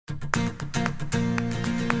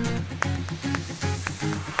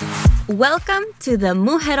Welcome to the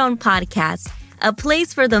Mujeron Podcast, a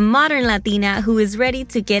place for the modern Latina who is ready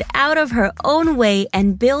to get out of her own way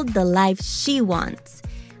and build the life she wants.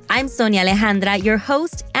 I'm Sonia Alejandra, your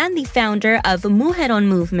host and the founder of Mujeron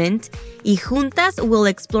Movement, y juntas we'll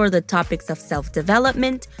explore the topics of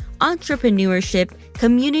self-development, entrepreneurship,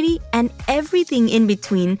 community, and everything in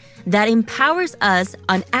between that empowers us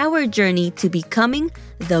on our journey to becoming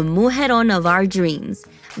the mujeron of our dreams.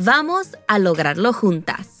 Vamos a lograrlo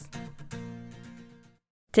juntas.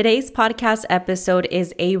 Today's podcast episode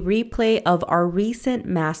is a replay of our recent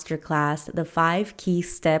masterclass, The 5 Key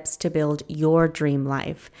Steps to Build Your Dream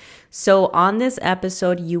Life. So on this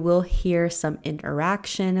episode, you will hear some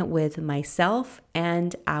interaction with myself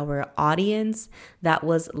and our audience that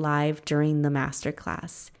was live during the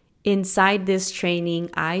masterclass. Inside this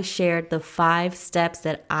training, I shared the 5 steps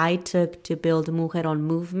that I took to build Mujeron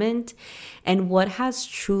Movement and what has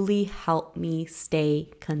truly helped me stay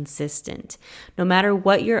consistent. No matter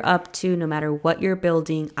what you're up to, no matter what you're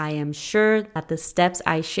building, I am sure that the steps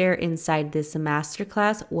I share inside this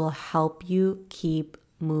masterclass will help you keep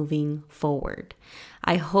moving forward.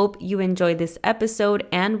 I hope you enjoyed this episode,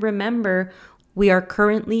 and remember, we are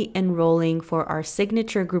currently enrolling for our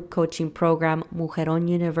signature group coaching program, Mujeron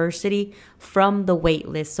University, from the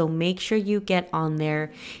waitlist. So make sure you get on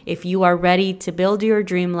there. If you are ready to build your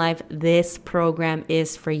dream life, this program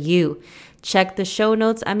is for you. Check the show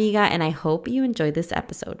notes, amiga, and I hope you enjoyed this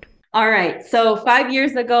episode. All right. So 5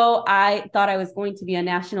 years ago, I thought I was going to be a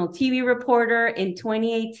national TV reporter. In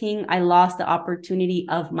 2018, I lost the opportunity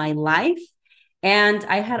of my life. And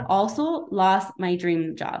I had also lost my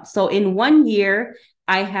dream job. So in 1 year,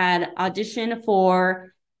 I had auditioned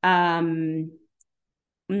for Nuestra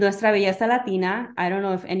Belleza Latina. I don't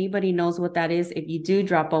know if anybody knows what that is. If you do,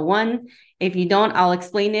 drop a 1. If you don't, I'll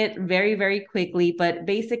explain it very, very quickly. But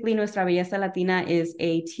basically, Nuestra Belleza Latina is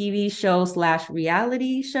a TV show /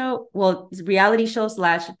 reality show. Well, it's reality show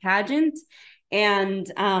 / pageant.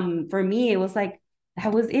 And for me, it was like,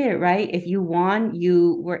 that was it, right? If you won,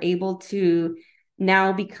 you were able to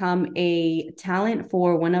now become a talent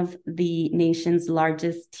for one of the nation's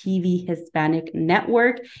largest TV Hispanic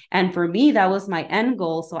network. And for me, that was my end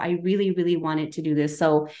goal. So I really, really wanted to do this.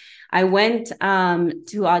 So I went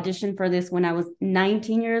to audition for this when I was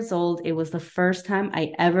 19 years old. It was the first time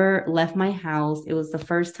I ever left my house. It was the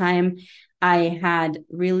first time I had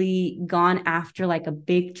really gone after like a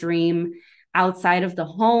big dream outside of the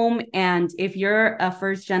home. And if you're a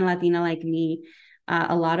first-gen Latina like me,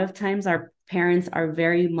 a lot of times our parents are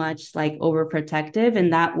very much like overprotective,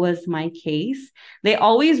 and that was my case. They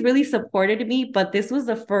always really supported me, but this was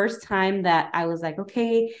the first time that I was like,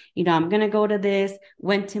 okay, I'm going to go to this,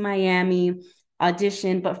 went to Miami,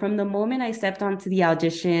 auditioned. But from the moment I stepped onto the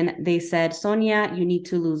audition, they said, Sonia, you need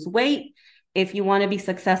to lose weight if you want to be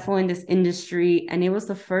successful in this industry. And it was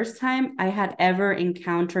the first time I had ever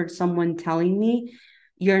encountered someone telling me,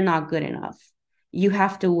 you're not good enough. You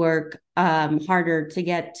have to work harder to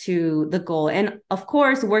get to the goal. And of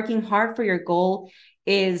course, working hard for your goal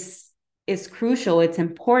is crucial. It's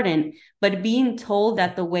important. But being told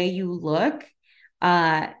that the way you look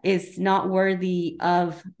is not worthy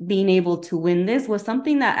of being able to win this was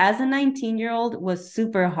something that as a 19-year-old was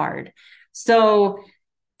super hard. So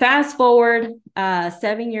fast forward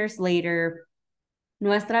 7 years later,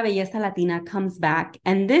 Nuestra Belleza Latina comes back.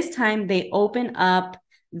 And this time they open up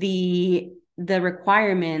the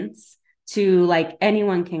requirements to like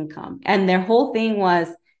anyone can come. And their whole thing was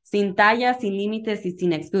sin talla, sin límites, y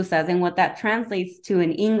sin excusas. And what that translates to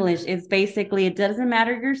in English is basically, it doesn't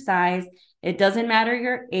matter your size, it doesn't matter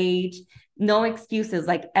your age, no excuses,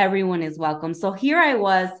 like everyone is welcome. So here I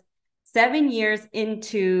was 7 years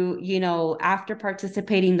into, after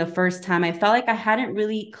participating the first time, I felt like I hadn't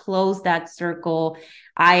really closed that circle.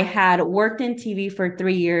 I had worked in TV for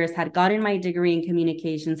 3 years, had gotten my degree in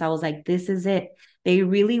communications. I was like, this is it. They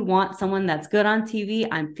really want someone that's good on TV.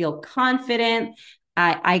 I feel confident.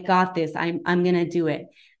 I got this. I'm going to do it.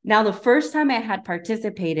 Now, the first time I had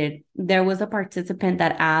participated, there was a participant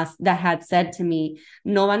that had said to me,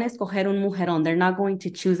 no van a escoger un mujerón. They're not going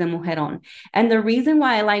to choose a mujerón. And the reason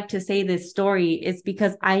why I like to say this story is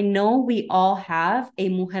because I know we all have a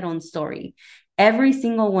mujerón story. Every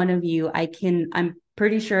single one of you, I'm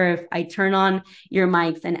pretty sure if I turn on your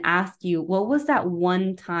mics and ask you, what was that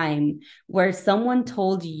one time where someone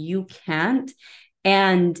told you you can't,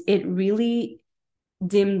 and it really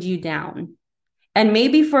dimmed you down? And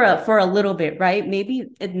maybe for a little bit, right? Maybe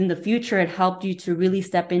in the future, it helped you to really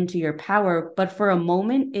step into your power. But for a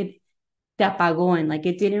moment, it te apagó, and like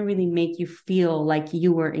it didn't really make you feel like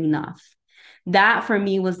you were enough. That for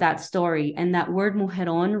me was that story. And that word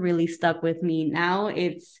mujerón really stuck with me. Now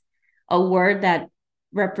it's a word that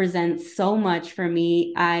represents so much for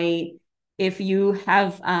me. If you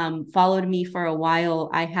have followed me for a while,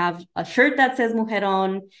 I have a shirt that says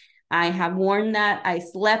Mujeron. I have worn that. I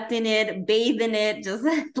slept in it, bathed in it, just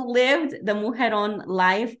lived the Mujeron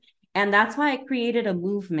life. And that's why I created a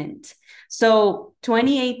movement. So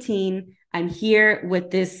 2018, I'm here with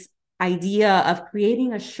this idea of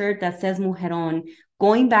creating a shirt that says Mujeron,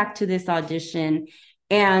 going back to this audition.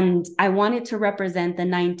 And I wanted to represent the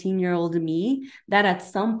 19-year-old me that at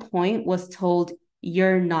some point was told,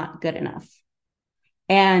 you're not good enough.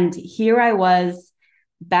 And here I was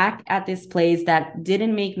back at this place that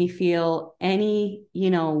didn't make me feel any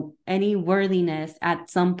worthiness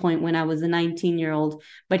at some point when I was a 19-year-old.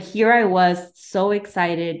 But here I was so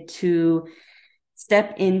excited to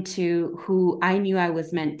step into who I knew I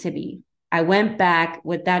was meant to be. I went back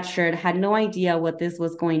with that shirt, had no idea what this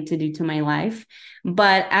was going to do to my life.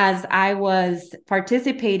 But as I was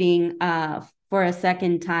participating for a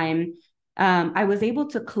second time, I was able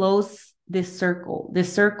to close this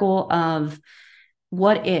circle of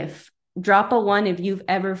what if. Drop a one if you've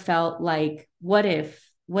ever felt like, what if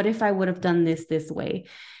I would have done this way?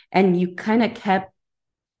 And you kind of kept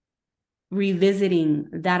revisiting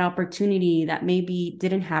that opportunity that maybe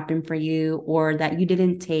didn't happen for you, or that you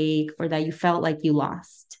didn't take, or that you felt like you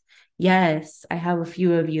lost. Yes, I have a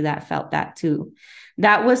few of you that felt that too.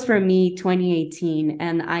 That was for me 2018,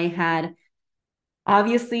 and I had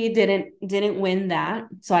obviously didn't win that.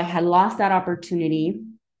 So I had lost that opportunity.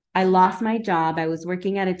 I lost my job. I was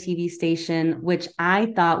working at a TV station, which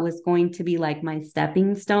I thought was going to be like my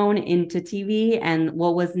stepping stone into TV and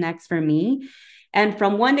what was next for me. And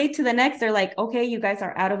from one day to the next, they're like, okay, you guys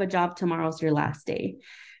are out of a job. Tomorrow's your last day.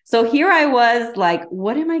 So here I was like,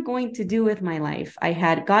 what am I going to do with my life? I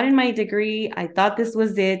had gotten my degree. I thought this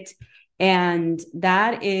was it. And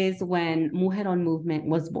that is when Mujeron Movement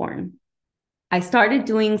was born. I started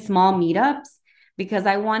doing small meetups because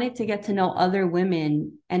I wanted to get to know other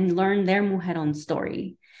women and learn their Mujeron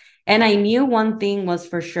story. And I knew one thing was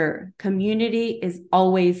for sure, community is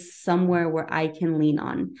always somewhere where I can lean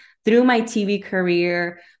on. Through my TV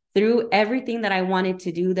career, through everything that I wanted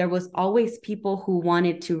to do, there was always people who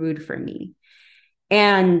wanted to root for me.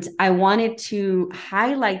 And I wanted to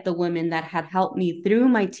highlight the women that had helped me through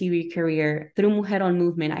my TV career, through Mujeron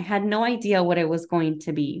Movement. I had no idea what it was going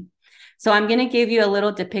to be. So I'm going to give you a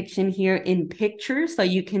little depiction here in pictures so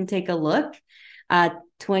you can take a look.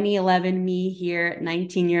 2011 me here,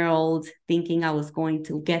 19-year-old, thinking I was going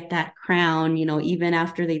to get that crown, even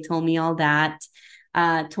after they told me all that.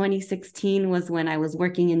 2016 was when I was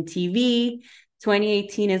working in TV.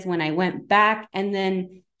 2018 is when I went back. And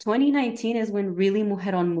then 2019 is when really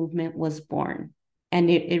Mujeron Movement was born.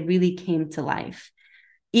 And it really came to life.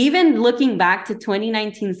 Even looking back to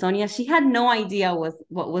 2019, Sonia, she had no idea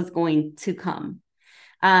what was going to come.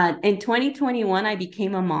 In 2021, I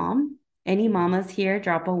became a mom. Any mamas here,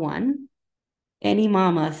 drop a one. Any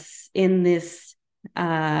mamas in this?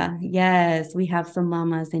 Yes, we have some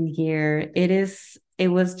mamas in here. It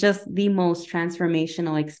was just the most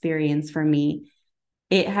transformational experience for me.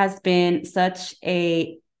 It has been such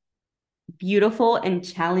a beautiful and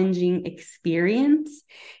challenging experience.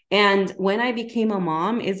 And when I became a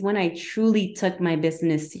mom is when I truly took my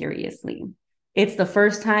business seriously. It's the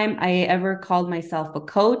first time I ever called myself a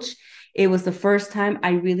coach. It was the first time I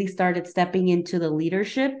really started stepping into the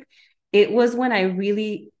leadership. It was when I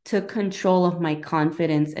really took control of my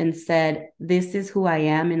confidence and said, this is who I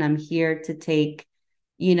am, and I'm here to take,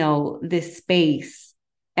 this space.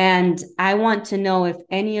 And I want to know if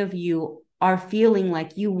any of you are feeling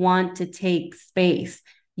like you want to take space.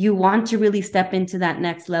 You want to really step into that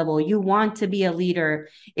next level. You want to be a leader.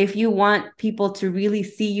 If you want people to really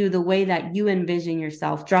see you the way that you envision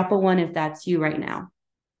yourself, drop a one if that's you right now.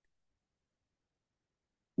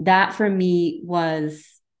 That for me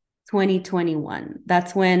was 2021.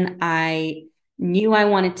 That's when I knew I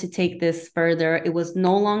wanted to take this further. It was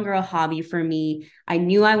no longer a hobby for me. I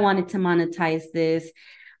knew I wanted to monetize this.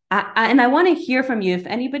 And I want to hear from you if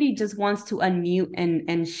anybody just wants to unmute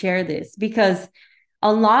and share this, because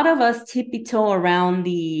a lot of us tiptoe around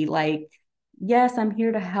the like, yes, I'm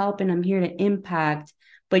here to help and I'm here to impact,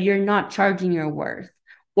 but you're not charging your worth,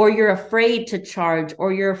 or you're afraid to charge,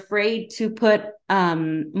 or you're afraid to put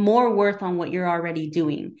more worth on what you're already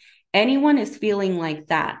doing. Anyone is feeling like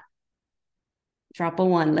that, drop a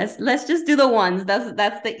one. Let's just do the ones.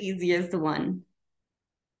 That's the easiest one.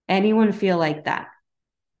 Anyone feel like that?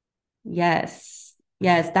 Yes.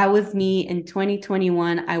 Yes, that was me in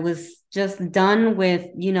 2021. I was just done with,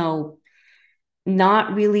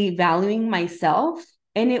 not really valuing myself.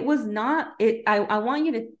 And it was not it. I want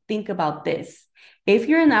you to think about this. If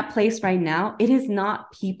you're in that place right now, it is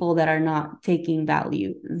not people that are not taking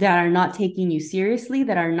value, that are not taking you seriously,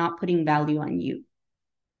 that are not putting value on you.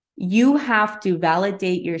 You have to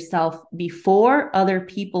validate yourself before other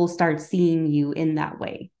people start seeing you in that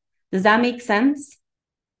way. Does that make sense?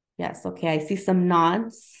 Yes. Okay. I see some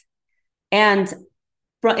nods. And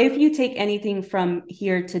if you take anything from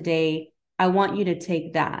here today, I want you to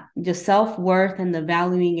take that. Just self-worth and the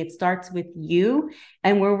valuing, it starts with you.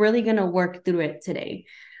 And we're really going to work through it today.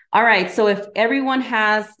 All right. So if everyone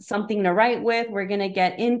has something to write with, we're going to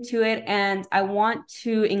get into it. And I want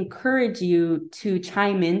to encourage you to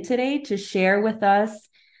chime in today, to share with us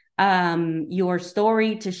your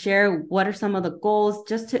story, to share what are some of the goals,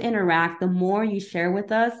 just to interact. The more you share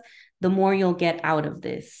with us, the more you'll get out of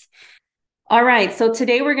this. All right, so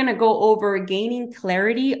today we're going to go over gaining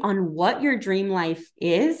clarity on what your dream life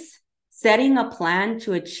is, setting a plan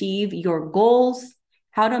to achieve your goals,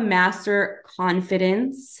 how to master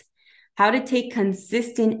confidence, how to take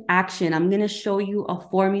consistent action. I'm going to show you a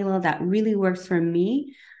formula that really works for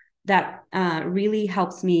me, that really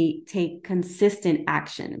helps me take consistent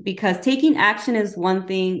action, because taking action is one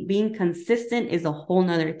thing, being consistent is a whole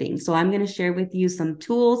nother thing. So I'm going to share with you some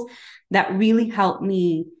tools that really help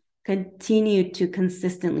me continue to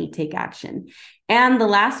consistently take action. And the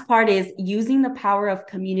last part is using the power of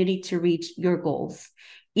community to reach your goals.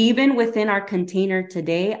 Even within our container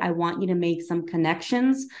today, I want you to make some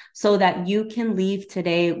connections so that you can leave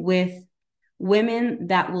today with women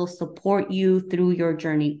that will support you through your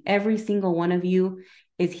journey. Every single one of you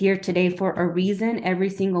is here today for a reason.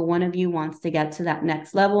 Every single one of you wants to get to that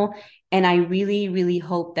next level. And I really, really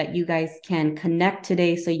hope that you guys can connect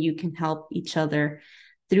today so you can help each other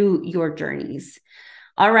through your journeys.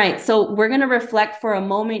 All right, so we're going to reflect for a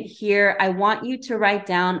moment here. I want you to write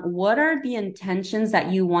down what are the intentions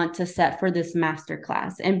that you want to set for this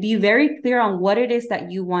masterclass, and be very clear on what it is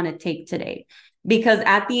that you want to take today. Because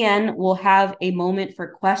at the end, we'll have a moment for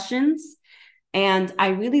questions. And I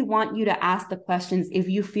really want you to ask the questions if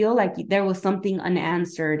you feel like there was something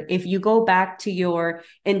unanswered. If you go back to your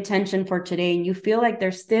intention for today and you feel like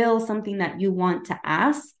there's still something that you want to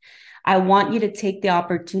ask, I want you to take the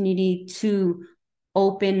opportunity to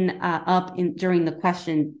open up during the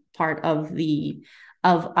question part of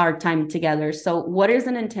our time together. So what is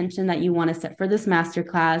an intention that you want to set for this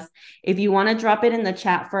masterclass? If you want to drop it in the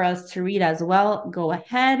chat for us to read as well, go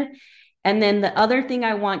ahead. And then the other thing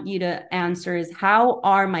I want you to answer is, how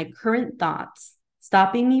are my current thoughts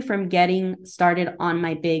stopping me from getting started on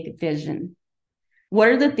my big vision? What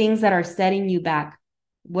are the things that are setting you back?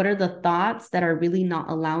 What are the thoughts that are really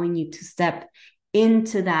not allowing you to step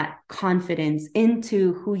into that confidence,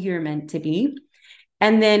 into who you're meant to be?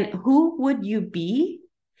 And then who would you be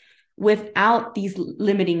without these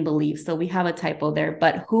limiting beliefs? So we have a typo there,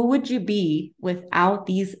 but who would you be without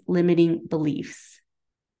these limiting beliefs?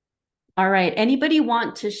 All right. Anybody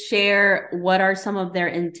want to share what are some of their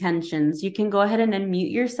intentions? You can go ahead and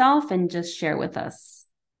unmute yourself and just share with us.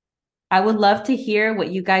 I would love to hear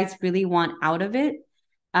what you guys really want out of it.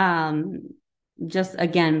 Just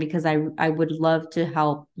again, because I would love to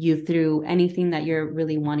help you through anything that you're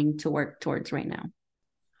really wanting to work towards right now.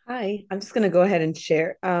 Hi, I'm just going to go ahead and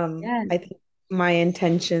share. Yes. I think my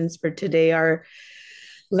intentions for today are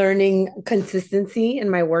learning consistency in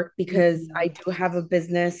my work, because I do have a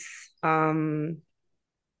business. I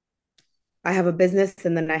have a business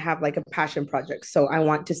and then I have like a passion project. So I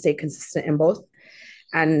want to stay consistent in both.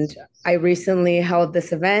 And I recently held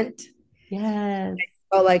this event. Yes.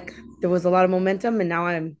 Felt like there was a lot of momentum, and now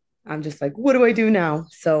I'm just like, what do I do now?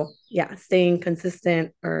 So yeah, staying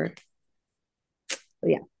consistent, or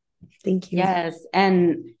yeah, thank you. Yes.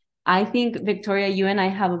 And I think, Victoria, you and I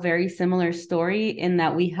have a very similar story in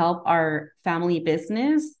that we help our family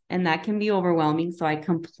business, and that can be overwhelming. So I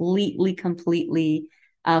completely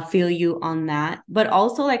feel you on that. But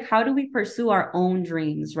also, like, how do we pursue our own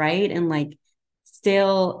dreams, right? And like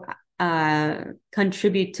still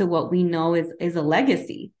contribute to what we know is a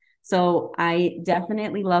legacy. So I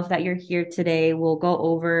definitely love that you're here today. We'll go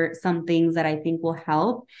over some things that I think will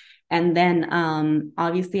help. And then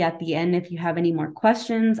obviously at the end, if you have any more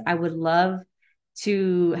questions, I would love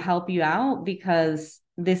to help you out, because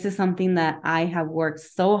this is something that I have worked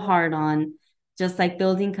so hard on, just like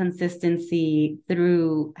building consistency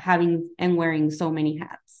through having and wearing so many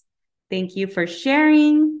hats. Thank you for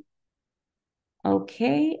sharing.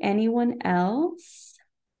 Okay, anyone else?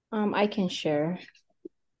 I can share.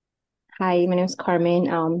 Hi, my name is Carmen.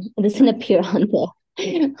 It doesn't appear on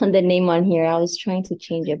the name on here. I was trying to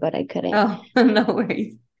change it, but I couldn't. Oh, no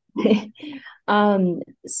worries.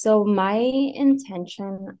 So my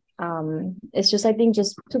intention is just, I think,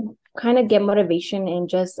 just to kind of get motivation and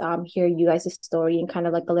just hear you guys' story and kind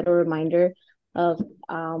of like a little reminder of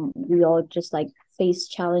we all just like face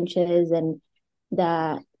challenges and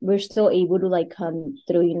that we're still able to like come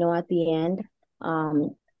through, at the end.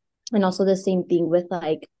 Um and also the same thing with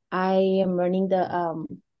like I am running the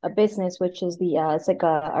a business which is the it's like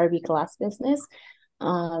a RV glass business.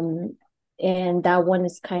 um and that one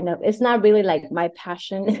is kind of, it's not really like my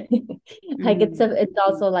passion. Like it's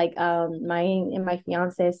also like my and my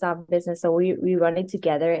fiance's business, so we run it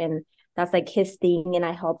together, and that's like his thing and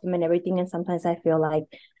I help him and everything. And sometimes I feel like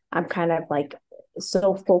I'm kind of like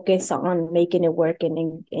so focused on making it work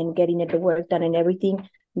and getting it the work done and everything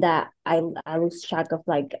that I lose track of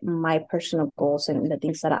like my personal goals and the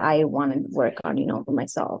things that I want to work on, for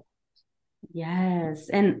myself. Yes.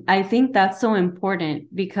 And I think that's so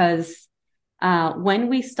important because when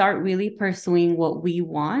we start really pursuing what we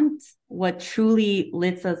want, what truly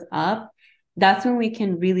lifts us up, that's when we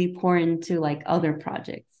can really pour into like other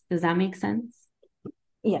projects. Does that make sense?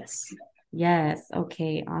 Yes. Yes.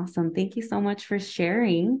 Okay. Awesome. Thank you so much for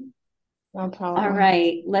sharing. No problem. All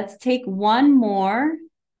right. Let's take one more.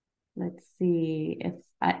 Let's see if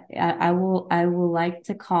I will like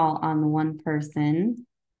to call on one person.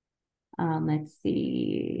 Let's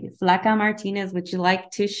see. Flaca Martinez, would you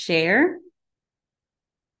like to share?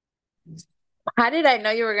 How did I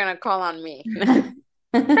know you were gonna call on me?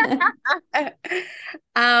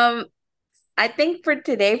 Um, I think for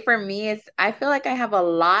today, for me, is I feel like I have a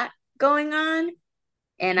lot going on,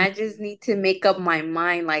 and I just need to make up my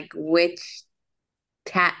mind, like which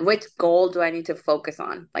goal do I need to focus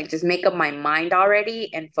on? Like just make up my mind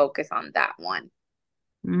already and focus on that one.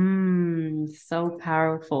 So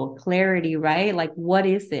powerful. Clarity, right? Like, what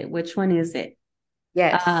is it? Which one is it?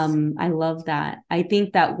 Yes. I love that. I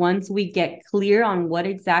think that once we get clear on what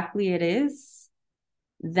exactly it is,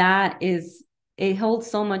 it holds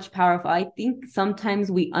so much power. I think sometimes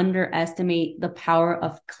we underestimate the power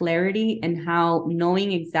of clarity and how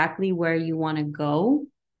knowing exactly where you want to go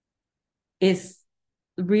is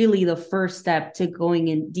really the first step to going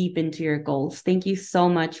in deep into your goals. Thank you so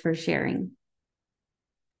much for sharing.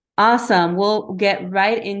 Awesome. We'll get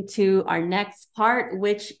right into our next part,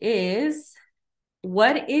 which is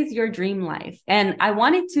what is your dream life? And I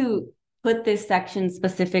wanted to put this section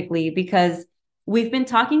specifically because we've been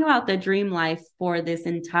talking about the dream life for this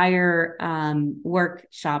entire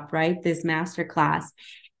workshop, right? This masterclass.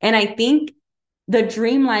 And I think the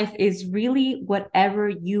dream life is really whatever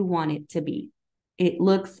you want it to be. It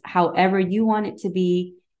looks however you want it to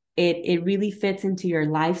be. It really fits into your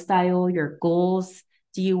lifestyle, your goals.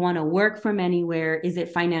 Do you want to work from anywhere? Is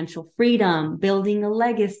it financial freedom, building a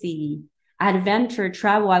legacy, adventure,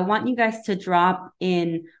 travel? I want you guys to drop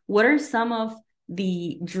in what are some of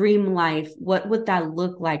the dream life? What would that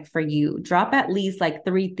look like for you? Drop at least like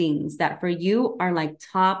 3 things that for you are like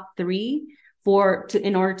top 3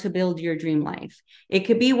 in order to build your dream life. It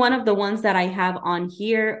could be one of the ones that I have on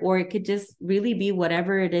here, or it could just really be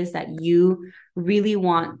whatever it is that you really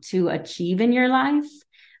want to achieve in your life.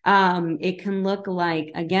 It can look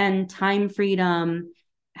like, again, time freedom,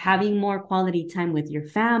 having more quality time with your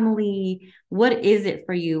family. What is it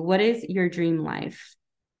for you? What is your dream life?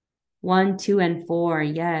 1, 2, and 4.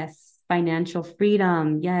 Yes. Financial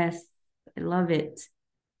freedom. Yes. I love it.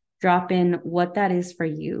 Drop in what that is for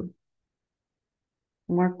you.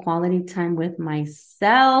 More quality time with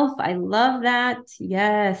myself. I love that.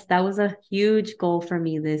 Yes, that was a huge goal for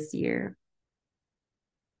me this year.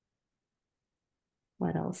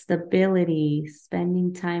 What else? Stability,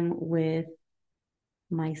 spending time with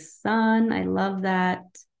my son. I love that.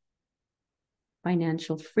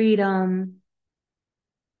 Financial freedom.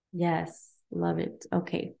 Yes, love it.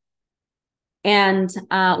 Okay. And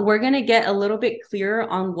we're going to get a little bit clearer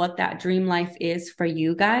on what that dream life is for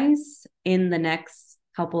you guys in the next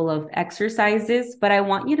couple of exercises. But I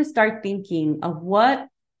want you to start thinking of what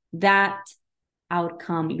that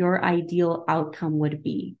outcome, your ideal outcome would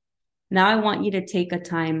be. Now I want you to take a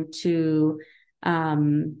time to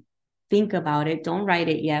think about it. Don't write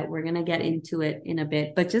it yet. We're going to get into it in a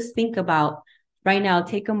bit, but just think about right now,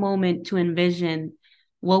 take a moment to envision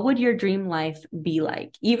what would your dream life be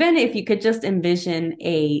like? Even if you could just envision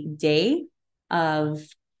a day of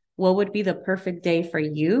what would be the perfect day for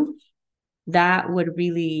you, that would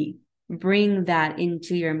really bring that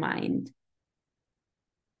into your mind.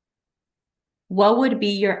 What would be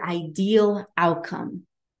your ideal outcome?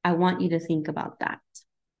 I want you to think about that.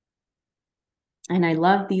 And I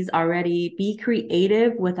love these already. Be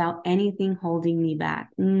creative without anything holding me back.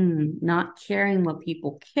 Not caring what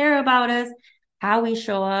people care about us, how we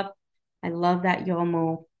show up. I love that,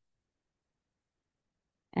 Yomo.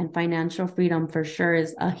 And financial freedom for sure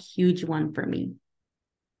is a huge one for me.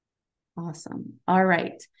 Awesome. All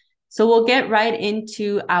right. So we'll get right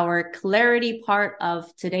into our clarity part of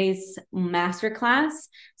today's masterclass.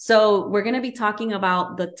 So we're going to be talking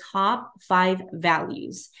about the top 5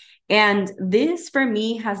 values. And this for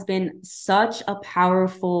me has been such a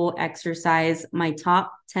powerful exercise. My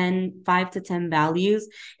top 10, 5 to 10 values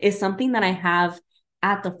is something that I have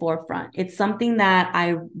at the forefront. It's something that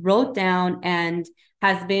I wrote down and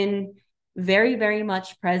has been very, very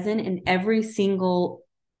much present in every single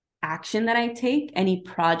action that I take, any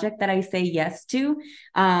project that I say yes to.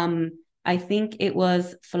 I think it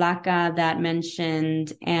was Flaca that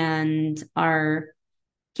mentioned, and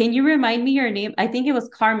can you remind me your name? I think it was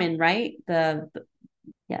Carmen, right?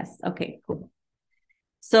 Yes. Okay, cool.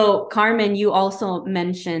 So Carmen, you also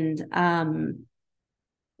mentioned,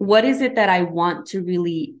 what is it that I want to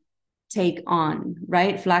really take on,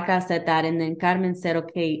 right? Flaca said that. And then Carmen said,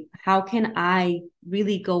 okay, how can I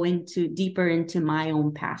really go deeper into my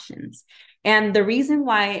own passions? And the reason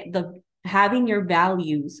why having your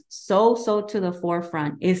values so to the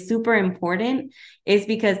forefront is super important is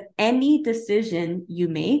because any decision you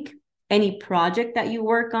make, any project that you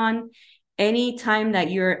work on, any time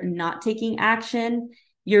that you're not taking action,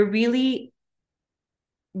 you're really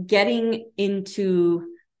getting into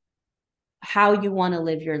how you want to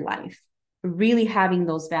live your life, really having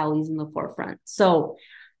those values in the forefront. So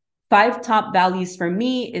 5 top values for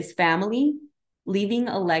me is family, leaving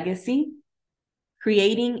a legacy,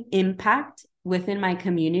 creating impact within my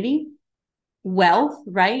community, wealth,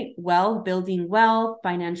 right? Wealth, building wealth,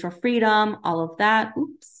 financial freedom, all of that.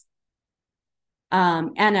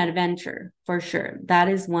 And adventure for sure. That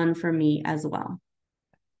is one for me as well.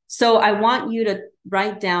 So I want you to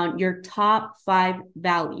write down your top 5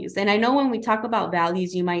 values. And I know when we talk about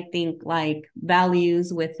values, you might think like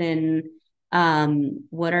values within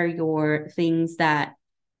what are your things that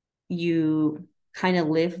you kind of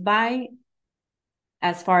live by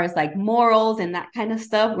as far as like morals and that kind of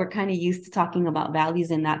stuff. We're kind of used to talking about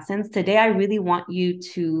values in that sense. Today, I really want you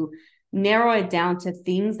to narrow it down to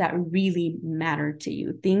things that really matter to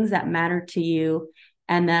you, things that matter to you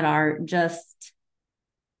and that are just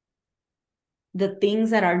the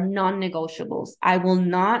things that are non-negotiables. I will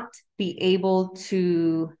not be able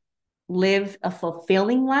to live a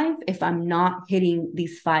fulfilling life if I'm not hitting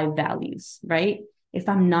these 5 values, right? If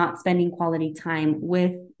I'm not spending quality time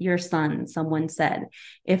with your son, someone said,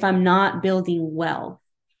 if I'm not building wealth,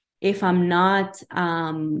 if I'm not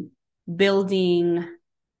building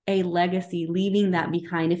a legacy, leaving that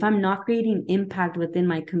behind, if I'm not creating impact within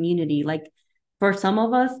my community, like for some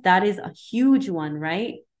of us, that is a huge one,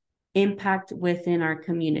 right? Impact within our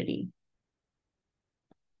community.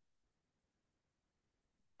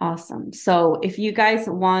 Awesome. So if you guys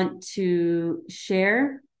want to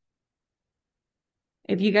share,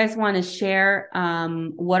 what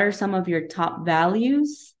are some of your top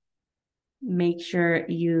values, make sure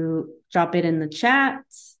you drop it in the chat.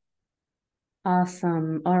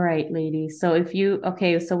 Awesome. All right, ladies. So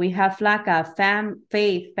so we have Flaca,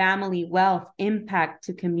 faith, family, wealth, impact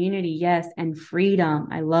to community. Yes. And freedom.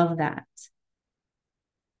 I love that.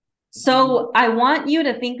 So I want you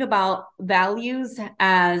to think about values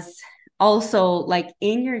as also like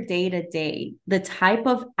in your day-to-day, the type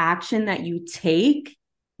of action that you take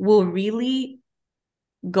will really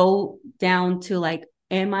go down to like,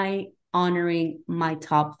 am I honoring my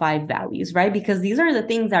top 5 values, right? Because these are the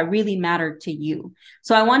things that really matter to you.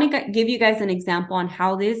 So I want to give you guys an example on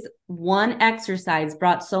how this one exercise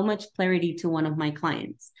brought so much clarity to one of my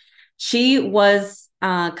clients. She was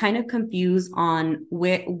kind of confused on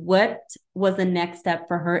what was the next step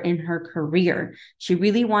for her in her career. She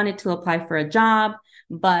really wanted to apply for a job,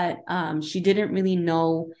 but she didn't really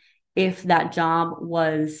know if that job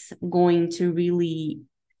was going to really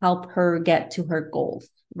help her get to her goals,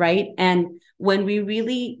 right? And when we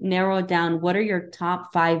really narrow down what are your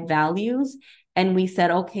top 5 values, and we said,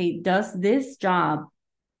 okay, does this job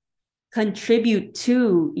contribute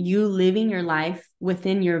to you living your life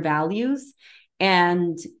within your values?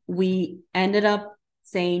 And we ended up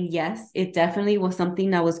saying, yes, it definitely was something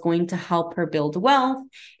that was going to help her build wealth.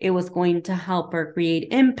 It was going to help her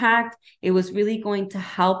create impact. It was really going to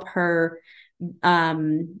help her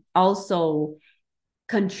also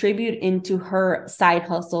contribute into her side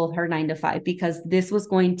hustle, her 9 to 5, because this was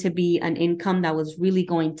going to be an income that was really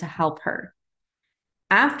going to help her.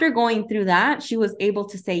 After going through that, she was able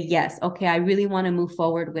to say, yes, okay, I really want to move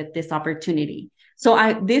forward with this opportunity.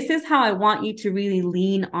 So this is how I want you to really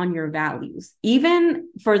lean on your values. Even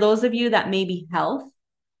for those of you that maybe health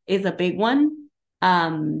is a big one.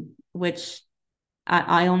 which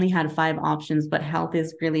I only had 5 options, but health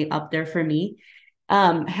is really up there for me.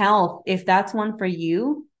 Health, if that's one for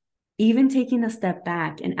you, even taking a step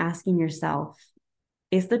back and asking yourself,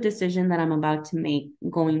 is the decision that I'm about to make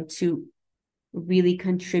going to really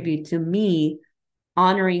contribute to me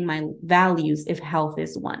honoring my values if health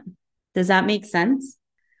is one? Does that make sense?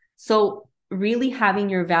 So really having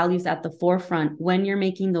your values at the forefront when you're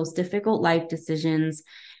making those difficult life decisions.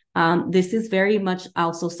 This is very much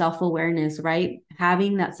also self-awareness, right?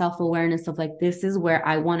 Having that self-awareness of like, this is where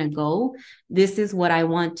I want to go. This is what I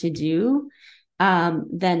want to do.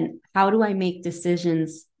 Then how do I make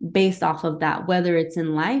decisions based off of that, whether it's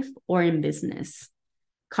in life or in business?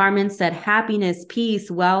 Carmen said, happiness, peace,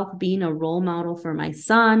 wealth, being a role model for my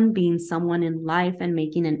son, being someone in life and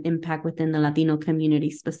making an impact within the Latino community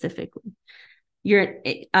specifically.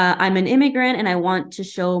 I'm an immigrant and I want to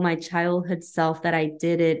show my childhood self that I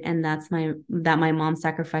did it and that my mom's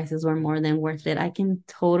sacrifices were more than worth it. I can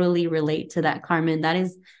totally relate to that, Carmen. That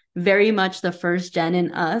is very much the first gen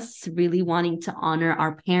in us really wanting to honor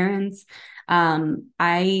our parents.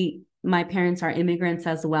 My parents are immigrants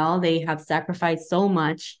as well. They have sacrificed so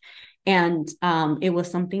much. And it was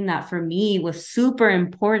something that for me was super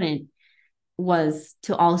important, was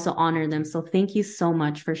to also honor them. So thank you so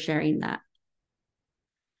much for sharing that.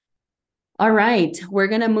 All right, we're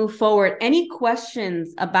going to move forward. Any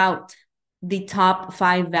questions about the top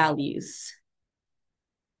 5 values?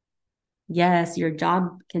 Yes, your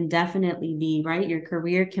job can definitely be, right? Your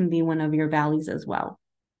career can be one of your values as well.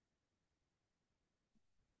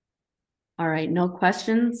 All right, no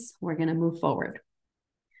questions. We're going to move forward.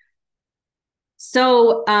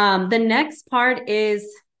 So the next part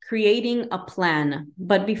is creating a plan.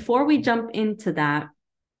 But before we jump into that,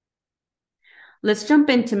 let's jump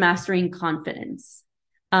into mastering confidence.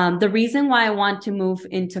 The reason why I want to move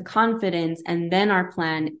into confidence and then our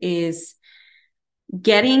plan is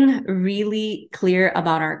getting really clear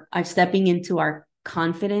about our stepping into our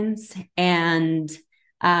confidence and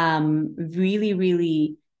really,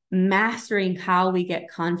 really mastering how we get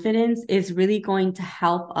confidence is really going to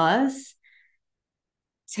help us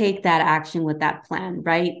take that action with that plan,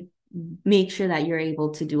 right? Make sure that you're able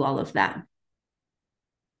to do all of that.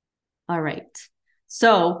 All right.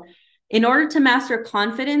 So in order to master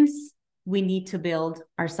confidence, we need to build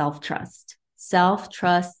our self-trust.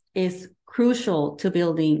 Self-trust is crucial to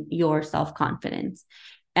building your self-confidence.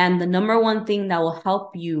 And the number one thing that will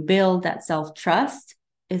help you build that self-trust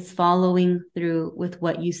is following through with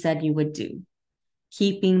what you said you would do,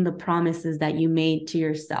 keeping the promises that you made to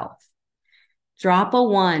yourself. Drop a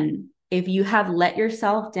 1 if you have let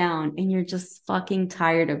yourself down and you're just fucking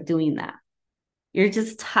tired of doing that. You're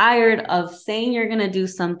just tired of saying you're going to do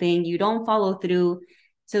something, you don't follow through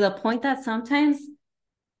to the point that sometimes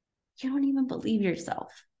you don't even believe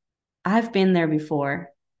yourself. I've been there before.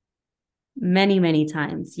 Many, many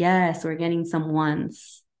times. Yes, we're getting some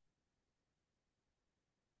 1s.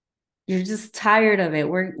 You're just tired of it.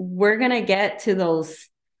 We're going to get to those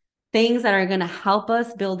things that are going to help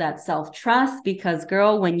us build that self-trust because,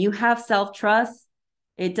 girl, when you have self-trust,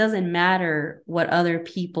 it doesn't matter what other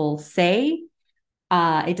people say.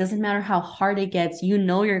 It doesn't matter how hard it gets. You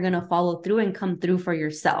know you're going to follow through and come through for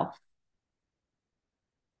yourself.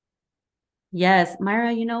 Yes,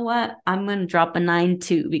 Myra, you know what? I'm going to drop a 9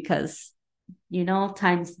 too because,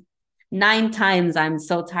 times 9 times I'm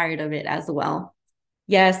so tired of it as well.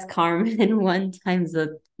 Yes, Carmen, 1 times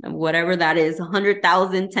whatever that is,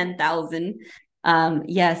 100,000, 10,000.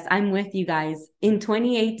 Yes, I'm with you guys. In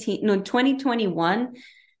 2021,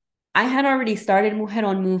 I had already started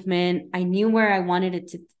Mujeron movement. I knew where I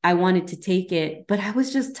wanted to take it, but I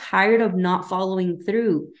was just tired of not following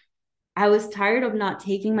through. I was tired of not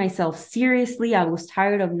taking myself seriously. I was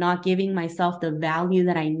tired of not giving myself the value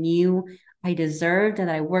that I knew I deserved and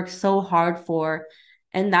that I worked so hard for.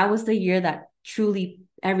 And that was the year that truly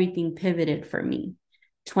everything pivoted for me.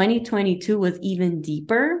 2022 was even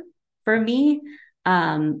deeper for me.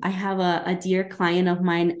 I have a dear client of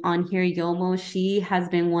mine on here, Yomo. She has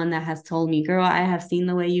been one that has told me, girl, I have seen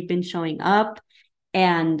the way you've been showing up.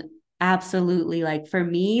 And absolutely, like for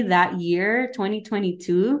me, that year,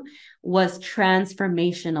 2022, was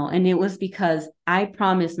transformational. And it was because I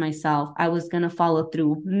promised myself I was going to follow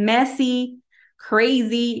through. Messy,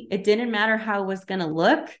 crazy. It didn't matter how it was going to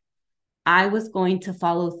look. I was going to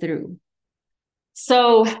follow through.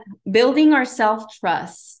 So building our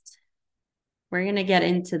self-trust. We're going to get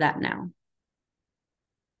into that now.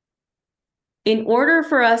 In order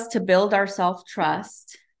for us to build our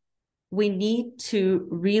self-trust, we need to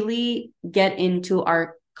really get into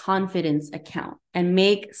our confidence account and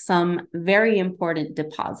make some very important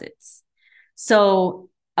deposits. So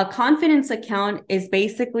A confidence account is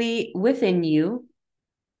basically within you.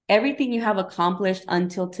 Everything you have accomplished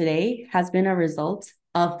until today has been a result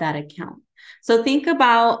of that account. So think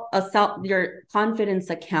about your confidence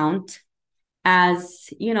account as,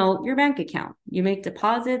 your bank account. You make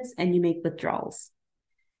deposits and you make withdrawals.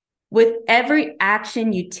 With every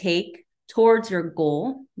action you take towards your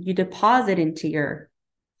goal, you deposit into your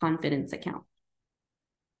confidence account.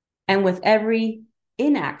 And with every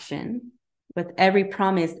inaction, with every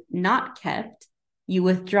promise not kept, you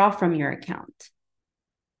withdraw from your account.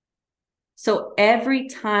 So every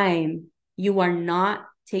time you are not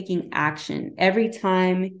taking action, every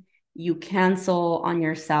time you cancel on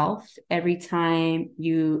yourself, every time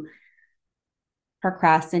you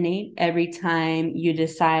procrastinate, every time you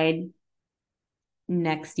decide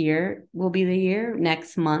next year will be the year,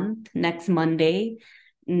 next month, next Monday,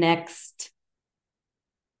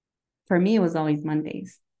 for me, it was always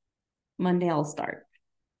Mondays. Monday, I'll start.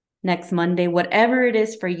 Next Monday, whatever it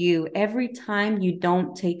is for you, every time you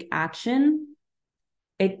don't take action,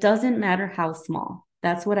 it doesn't matter how small.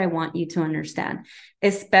 That's what I want you to understand,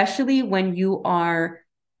 especially when you are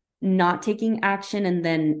not taking action and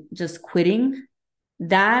then just quitting.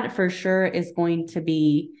 That for sure is going to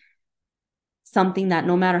be something that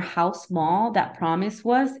no matter how small that promise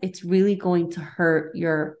was, it's really going to hurt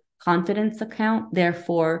your confidence account,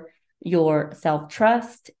 therefore your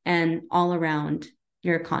self-trust and all around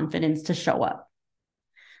your confidence to show up.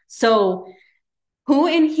 So who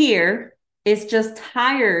in here is just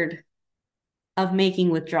tired of making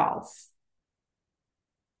withdrawals?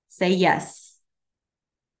 Say yes.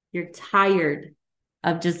 You're tired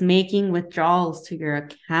of just making withdrawals to your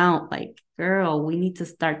account. Like, girl, we need to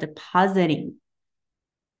start depositing.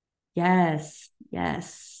 Yes,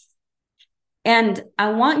 yes. And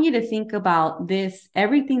I want you to think about this,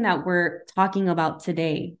 everything that we're talking about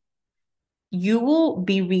today. You will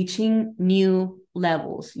be reaching new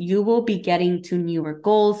levels. You will be getting to newer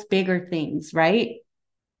goals, bigger things, right?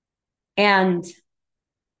 And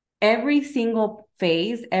every single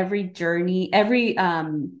phase, every journey, every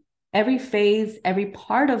phase, every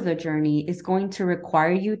part of the journey is going to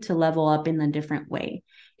require you to level up in a different way.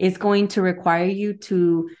 It's going to require you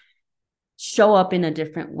to show up in a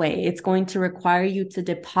different way. It's going to require you to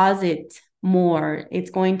deposit more. It's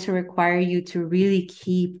going to require you to really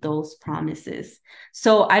keep those promises.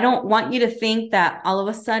 So I don't want you to think that all of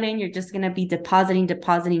a sudden you're just going to be depositing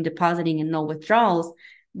and no withdrawals.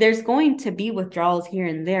 There's going to be withdrawals here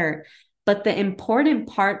and there. But the important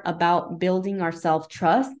part about building our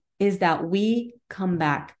self-trust is that we come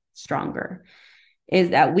back stronger, is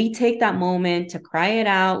that we take that moment to cry it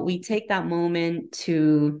out. We take that moment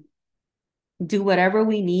to do whatever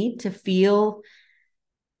we need to feel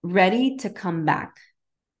ready to come back.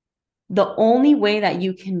 The only way that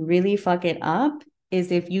you can really fuck it up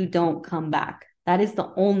is if you don't come back. That is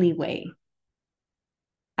the only way.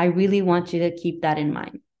 I really want you to keep that in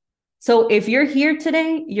mind. So if you're here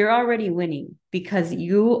today, you're already winning because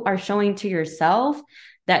you are showing to yourself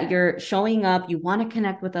that you're showing up. You want to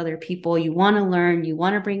connect with other people. You want to learn. You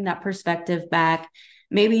want to bring that perspective back.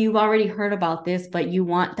 Maybe you've already heard about this, but you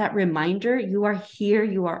want that reminder. You are here.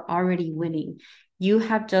 You are already winning. You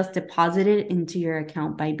have just deposited into your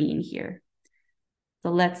account by being here. So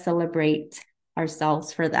let's celebrate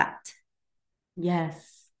ourselves for that.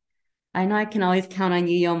 Yes. I know I can always count on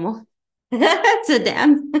you, Yomo. To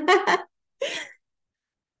dance.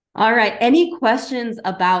 All right. Any questions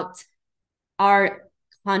about our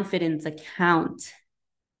confidence account?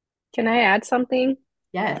 Can I add something?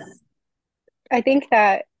 Yes. I think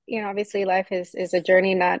that, obviously life is a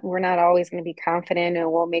journey. We're not always going to be confident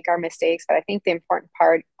and we'll make our mistakes. But I think the important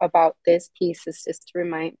part about this piece is just to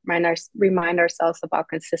remind ourselves about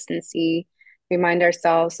consistency, remind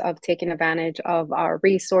ourselves of taking advantage of our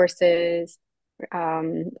resources,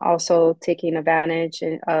 also taking advantage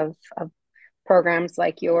of programs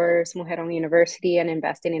like yours, Mujeron University, and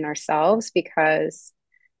investing in ourselves because,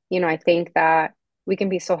 I think that we can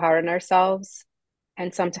be so hard on ourselves.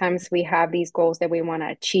 And sometimes we have these goals that we want to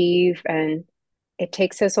achieve, and it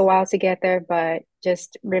takes us a while to get there. But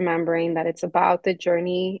just remembering that it's about the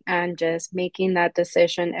journey and just making that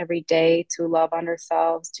decision every day to love on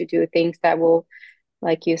ourselves, to do things that will,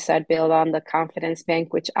 like you said, build on the confidence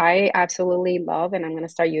bank, which I absolutely love, and I'm going to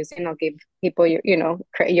start using. I'll give people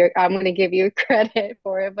I'm going to give you credit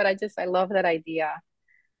for it, but I love that idea.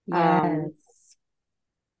 Yes.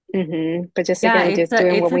 But just Yeah, again, just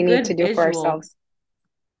doing it's what a we need to good do for visual. ourselves.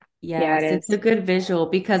 Yeah, Yes, it it's is. a good visual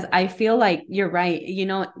because I feel like you're right.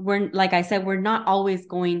 We're like I said, we're not always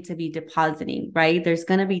going to be depositing, right? There's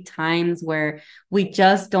going to be times where we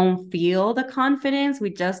just don't feel the confidence.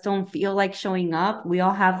 We just don't feel like showing up. We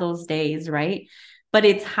all have those days, right? But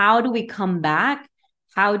it's how do we come back?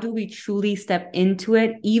 How do we truly step into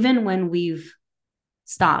it, even when we've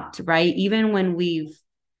stopped, right? Even when we've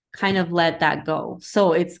kind of let that go.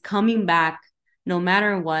 So it's coming back no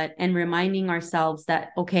matter what and reminding ourselves that,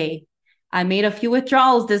 okay, I made a few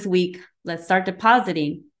withdrawals this week. Let's start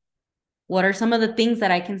depositing. What are some of the things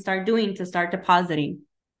that I can start doing to start depositing?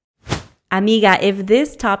 Amiga, if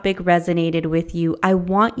this topic resonated with you, I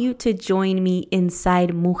want you to join me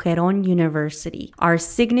inside Mujeron University, our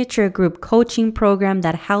signature group coaching program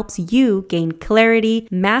that helps you gain clarity,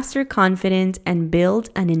 master confidence, and build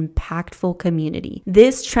an impactful community.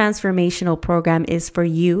 This transformational program is for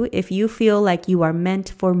you if you feel like you are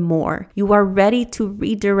meant for more. You are ready to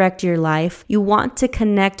redirect your life. You want to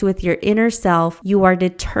connect with your inner self. You are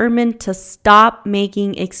determined to stop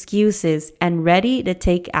making excuses and ready to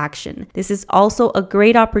take action. This is also a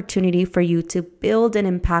great opportunity for you to build an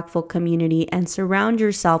impactful community and surround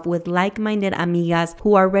yourself with like-minded amigas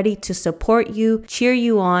who are ready to support you, cheer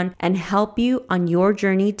you on, and help you on your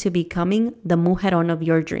journey to becoming the mujeron of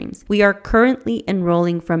your dreams. We are currently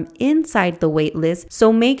enrolling from inside the waitlist,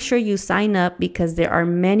 so make sure you sign up because there are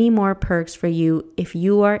many more perks for you if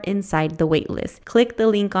you are inside the waitlist. Click the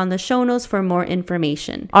link on the show notes for more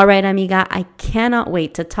information. All right, amiga, I cannot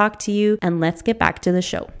wait to talk to you, and let's get back to the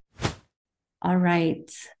show. All right.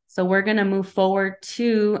 So we're going to move forward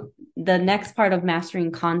to the next part of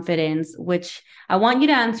mastering confidence, which I want you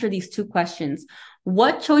to answer these two questions.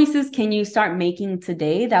 What choices can you start making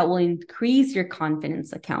today that will increase your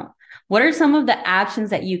confidence account? What are some of the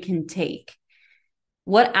actions that you can take?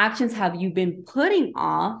 What actions have you been putting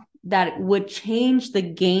off that would change the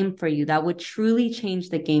game for you, that would truly change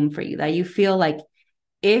the game for you, that you feel like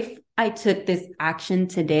if I took this action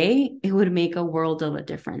today, it would make a world of a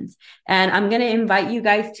difference? And I'm going to invite you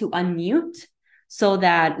guys to unmute so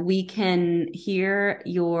that we can hear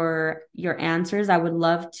your answers. I would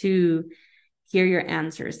love to hear your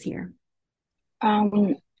answers here.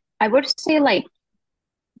 I would say like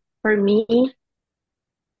for me,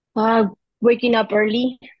 uh, waking up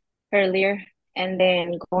earlier, and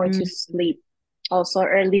then going to sleep also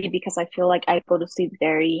early because I feel like I go to sleep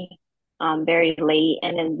very late,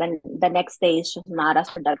 and then the next day is just not as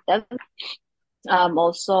productive.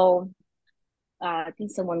 Also, I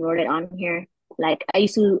think someone wrote it on here. Like I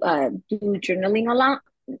used to do journaling a lot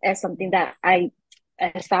as something that I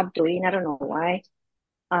stopped doing. I don't know why.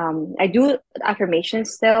 I do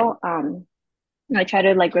affirmations still. I try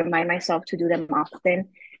to like remind myself to do them often.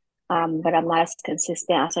 But I'm not as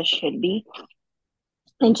consistent as I should be.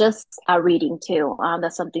 And just reading too.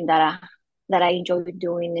 That's something that I enjoy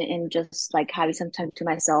doing, and just like having some time to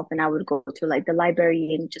myself. And I would go to like the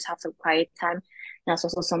library and just have some quiet time. And that's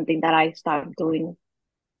also something that I started doing.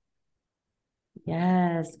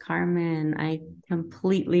 Yes, Carmen, I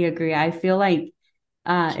completely agree. I feel like,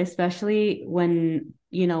 especially when,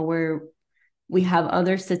 we have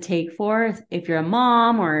others to take for, if you're a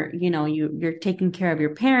mom or, you're taking care of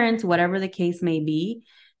your parents, whatever the case may be,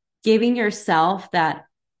 giving yourself that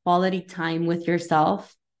quality time with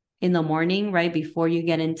yourself in the morning, right before you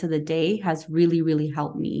get into the day, has really, really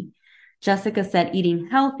helped me. Jessica said eating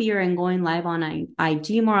healthier and going live on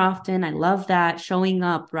IG more often. I love that. Showing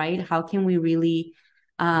up, right? How can we really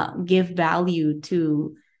give value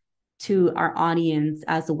to our audience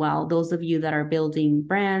as well, those of you that are building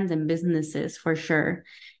brands and businesses, for sure.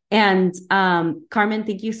 And Carmen,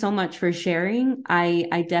 thank you so much for sharing.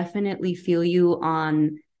 I definitely feel you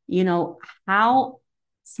on, how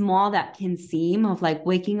small that can seem, of like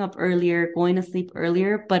waking up earlier, going to sleep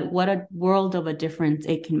earlier, but what a world of a difference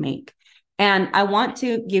it can make. And I want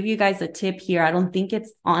to give you guys a tip here. I don't think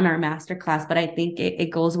it's on our masterclass, but I think it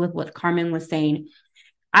goes with what Carmen was saying.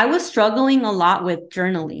 I was struggling a lot with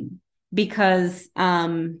journaling because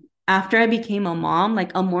after I became a mom,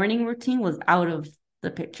 like a morning routine was out of the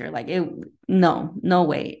picture. Like no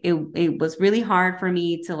way. It was really hard for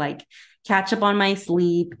me to like catch up on my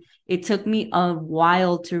sleep. It took me a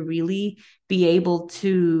while to really be able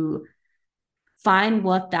to find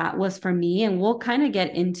what that was for me. And we'll kind of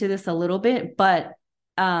get into this a little bit, but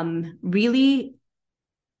really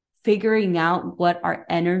figuring out what our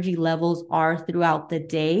energy levels are throughout the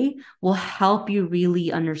day will help you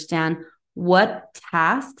really understand what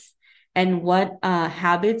tasks and what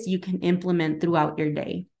habits you can implement throughout your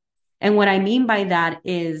day. And what I mean by that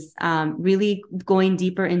is really going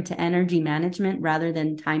deeper into energy management rather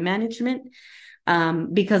than time management.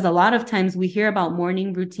 Because a lot of times we hear about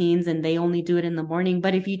morning routines and they only do it in the morning.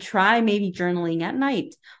 But if you try maybe journaling at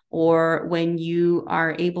night or when you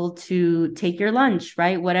are able to take your lunch,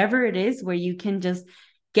 right? Whatever it is where you can just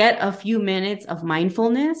get a few minutes of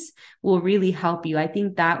mindfulness will really help you. I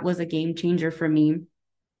think that was a game changer for me.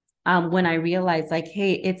 When I realized like,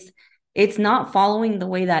 hey, it's not following the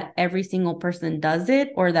way that every single person does it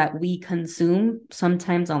or that we consume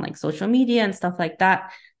sometimes on like social media and stuff like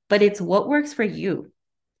that, but it's what works for you.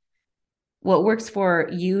 What works for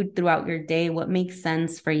you throughout your day, what makes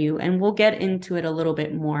sense for you. And we'll get into it a little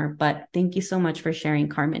bit more, but thank you so much for sharing,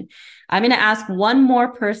 Carmen. I'm going to ask one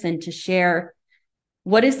more person to share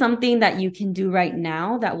what is something that you can do right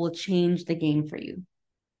now that will change the game for you.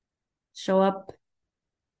 Show up.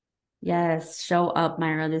 Yes, show up,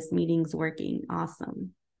 Myra. This meeting's working.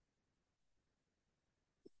 Awesome.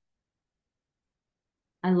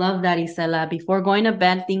 I love that, Isela. Before going to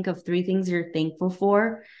bed, think of 3 things you're thankful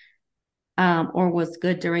for, or was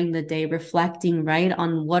good during the day, reflecting, right,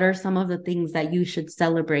 on what are some of the things that you should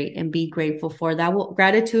celebrate and be grateful for.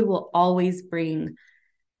 Gratitude will always bring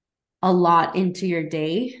a lot into your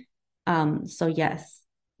day. So yes,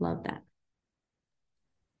 love that.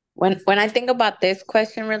 When I think about this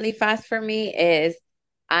question really fast for me is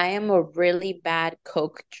I am a really bad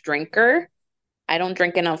Coke drinker. I don't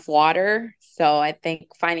drink enough water. So I think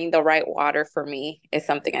finding the right water for me is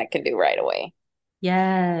something I can do right away.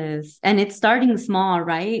 Yes. And it's starting small,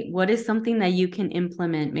 right? What is something that you can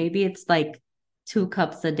implement? Maybe it's like 2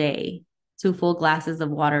 cups a day, 2 full glasses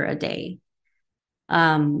of water a day.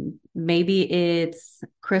 Maybe it's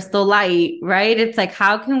Crystal Light, right? It's like,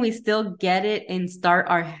 how can we still get it and start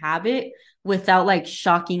our habit without like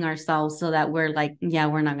shocking ourselves so that we're like, yeah,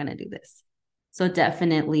 we're not going to do this. So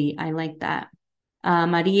definitely, I like that.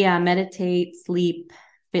 Maria, meditate, sleep,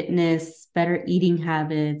 fitness, better eating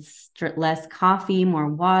habits, less coffee, more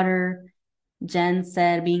water. Jen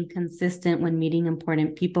said being consistent when meeting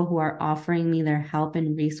important people who are offering me their help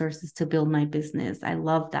and resources to build my business. I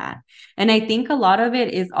love that. And I think a lot of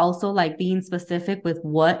it is also like being specific with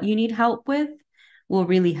what you need help with will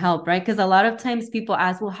really help, right? Because a lot of times people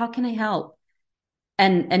ask, well, how can I help?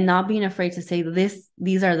 And not being afraid to say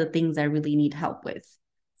these are the things I really need help with.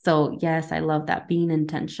 So yes, I love that, being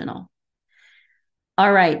intentional.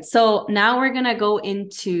 All right. So now we're going to go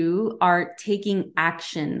into our taking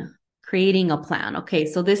action, creating a plan. Okay.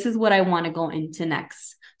 So this is what I want to go into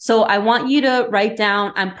next. So I want you to write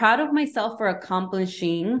down, I'm proud of myself for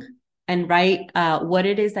accomplishing, and write what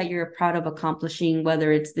it is that you're proud of accomplishing,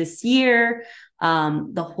 whether it's this year,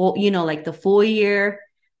 the whole, like the full year.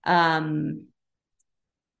 And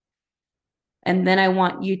then I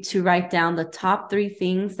want you to write down the top 3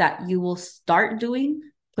 things that you will start doing.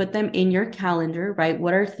 Put them in your calendar, right?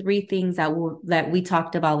 What are 3 things that we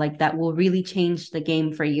talked about, like that will really change the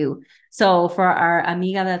game for you? So for our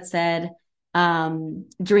amiga that said,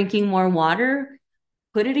 drinking more water,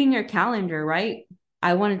 put it in your calendar, right?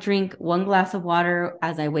 I want to drink 1 glass of water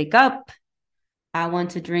as I wake up. I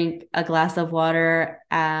want to drink a glass of water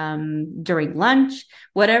during lunch,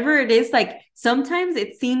 whatever it is. Like sometimes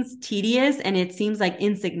it seems tedious and it seems like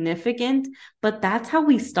insignificant, but that's how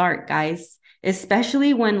we start, guys,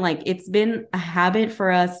 especially when like it's been a habit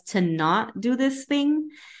for us to not do this thing.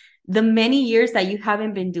 The many years that you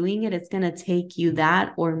haven't been doing it, it's going to take you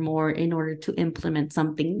that or more in order to implement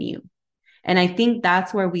something new. And I think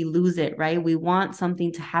that's where we lose it, right? We want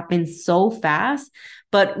something to happen so fast,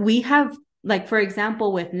 but we have, like, for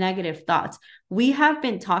example, with negative thoughts, we have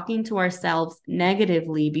been talking to ourselves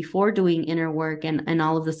negatively before doing inner work and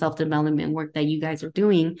all of the self-development work that you guys are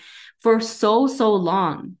doing for so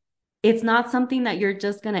long. It's not something that you're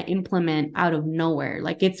just going to implement out of nowhere.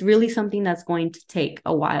 Like it's really something that's going to take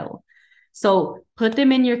a while. So put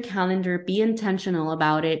them in your calendar, be intentional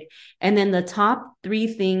about it. And then the top 3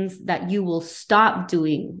 things that you will stop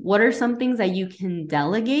doing. What are some things that you can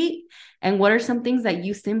delegate? And what are some things that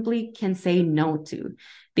you simply can say no to?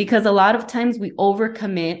 Because a lot of times we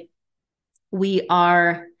overcommit. We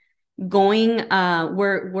are going,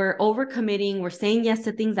 we're overcommitting. We're saying yes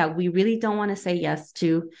to things that we really don't want to say yes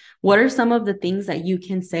to. What are some of the things that you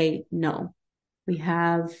can say no? We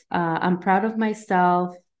have, I'm proud of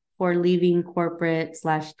myself for leaving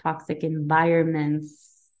corporate/toxic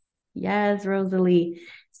environments. Yes, Rosalie,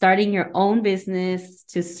 starting your own business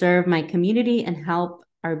to serve my community and help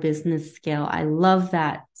our business scale. I love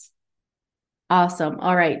that. Awesome.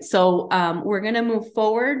 All right. So we're going to move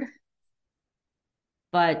forward,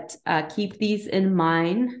 but keep these in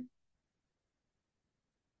mind.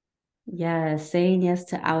 Yes, saying yes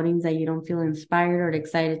to outings that you don't feel inspired or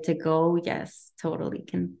excited to go. Yes, totally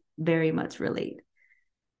can very much relate.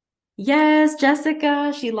 Yes,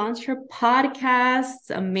 Jessica, she launched her podcast.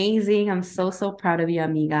 Amazing. I'm so proud of you,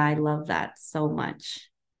 amiga. I love that so much.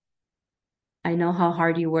 I know how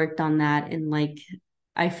hard you worked on that. And like,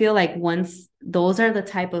 I feel like once those are the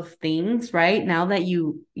type of things, right? Now that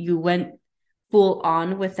you went full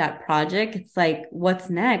on with that project, it's like, what's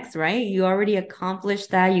next, right? You already accomplished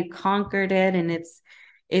that, you conquered it, and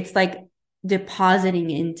it's like depositing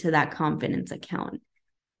into that confidence account,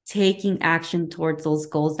 taking action towards those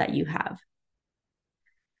goals that you have.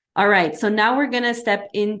 All right, so now we're going to step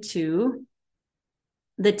into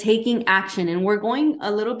the taking action, and we're going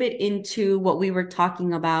a little bit into what we were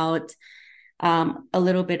talking about a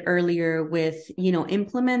little bit earlier with,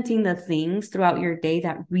 implementing the things throughout your day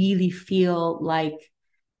that really feel like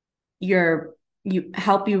you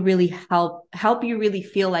help you really help you really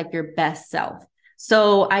feel like your best self.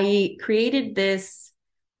 So I created this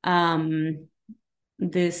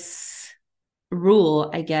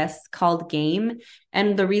rule, I guess, called game.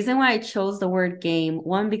 And the reason why I chose the word game,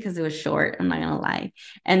 one, because it was short, I'm not gonna lie.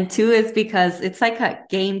 And two is because it's like a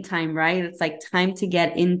game time, right? It's like time to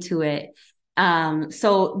get into it.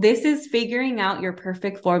 So this is figuring out your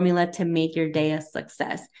perfect formula to make your day a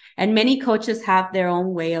success. And many coaches have their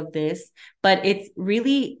own way of this, but it's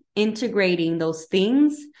really integrating those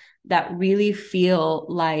things that really feel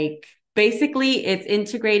like, basically it's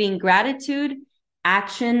integrating gratitude,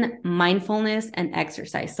 action, mindfulness, and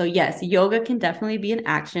exercise. So yes, yoga can definitely be an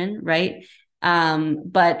action, right?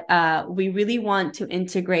 But we really want to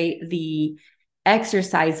integrate the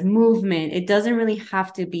exercise movement. It doesn't really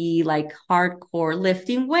have to be like hardcore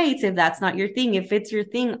lifting weights if that's not your thing. If it's your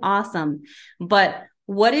thing, awesome. But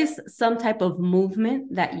what is some type of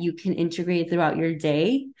movement that you can integrate throughout your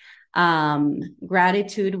day?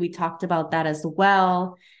 Gratitude, we talked about that as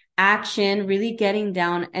well. Action, really getting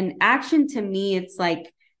down. And action to me, it's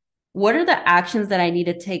like, what are the actions that I need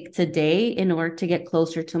to take today in order to get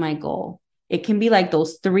closer to my goal? It can be like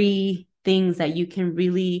those three things that you can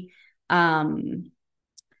really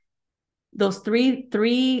those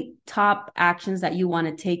three top actions that you want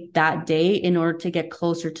to take that day in order to get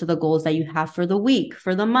closer to the goals that you have for the week,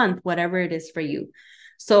 for the month, whatever it is for you.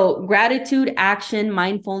 So gratitude, action,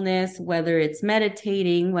 mindfulness, whether it's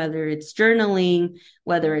meditating, whether it's journaling,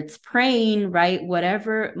 whether it's praying, right?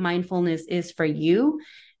 Whatever mindfulness is for you.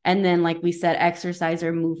 And then, like we said, exercise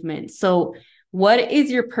or movement. So what is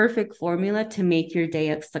your perfect formula to make your day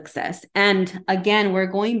a success? And again, we're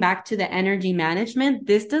going back to the energy management.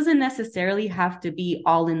 This doesn't necessarily have to be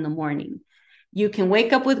all in the morning. You can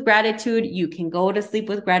wake up with gratitude. You can go to sleep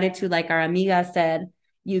with gratitude, like our amiga said.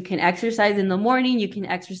 You can exercise in the morning. You can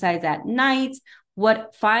exercise at night.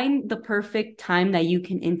 Find the perfect time that you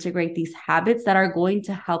can integrate these habits that are going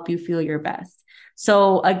to help you feel your best.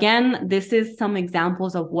 So again, this is some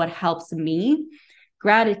examples of what helps me.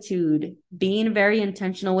 Gratitude, being very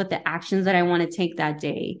intentional with the actions that I want to take that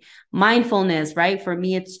day. Mindfulness, right? For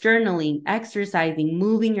me, it's journaling, exercising,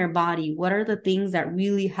 moving your body. What are the things that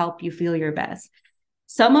really help you feel your best?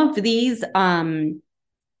 Some of these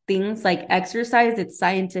things like exercise, it's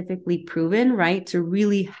scientifically proven, right? To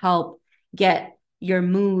really help get your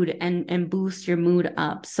mood and boost your mood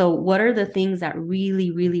up. So what are the things that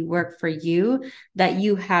really work for you that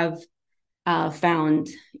you have found?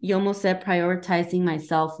 You almost said prioritizing my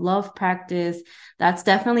self-love practice. That's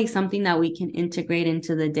definitely something that we can integrate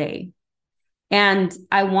into the day. And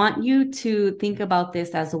I want you to think about this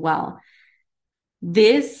as well.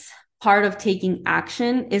 This part of taking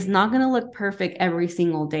action is not going to look perfect every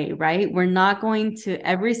single day, right? We're not going to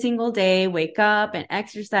every single day wake up and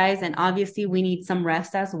exercise. And obviously we need some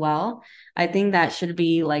rest as well. I think that should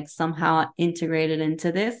be like somehow integrated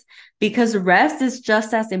into this, because rest is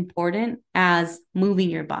just as important as moving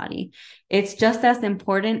your body. It's just as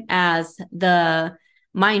important as the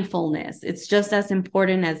mindfulness. It's just as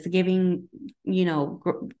important as giving,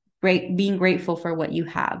 being grateful for what you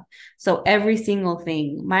have. So every single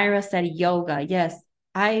thing. Myra said yoga. Yes,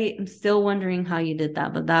 I am still wondering how you did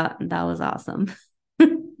that, but that was awesome.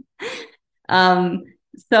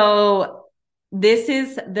 So this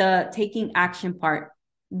is the taking action part.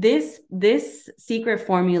 This secret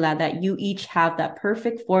formula that you each have, that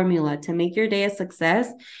perfect formula to make your day a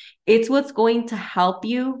success, it's what's going to help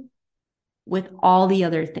you with all the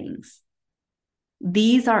other things.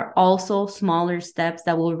 These are also smaller steps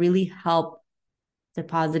that will really help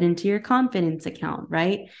deposit into your confidence account,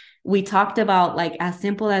 right? We talked about like as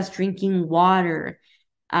simple as drinking water.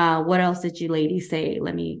 What else did you ladies say?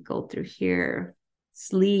 Let me go through here.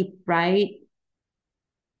 Sleep, right?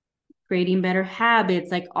 Creating better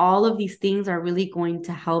habits. Like all of these things are really going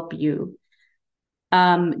to help you.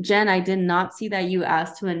 Jen, I did not see that you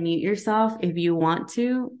asked to unmute yourself. If you want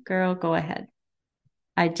to, girl, go ahead.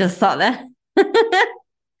 I just saw that.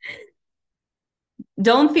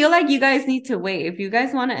 Don't feel like you guys need to wait. If you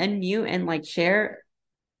guys want to unmute and like share.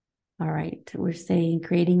 All right, we're saying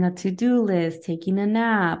creating a to-do list, taking a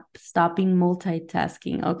nap, stopping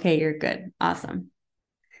multitasking. Okay, you're good. Awesome.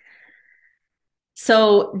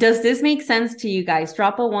 So does this make sense to you guys?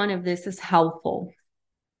 Drop a 1 if this is helpful.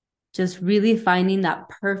 Just really finding that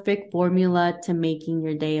perfect formula to making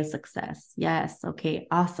your day a success. Yes. Okay,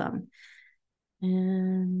 awesome.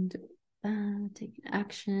 And taking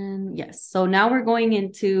action. Yes. So now we're going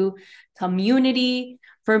into community.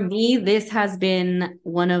 For me, this has been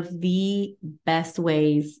one of the best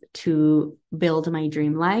ways to build my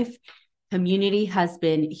dream life. Community has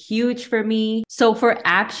been huge for me. So for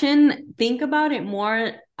action, think about it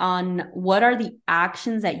more on what are the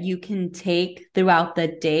actions that you can take throughout the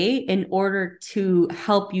day in order to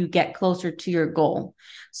help you get closer to your goal.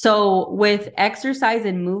 So with exercise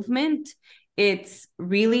and movement, it's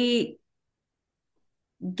really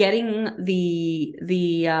getting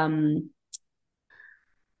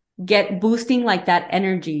boosting like that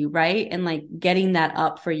energy, right? And like getting that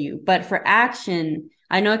up for you. But for action,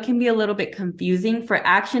 I know it can be a little bit confusing. For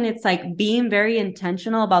action, it's like being very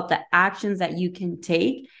intentional about the actions that you can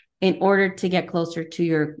take in order to get closer to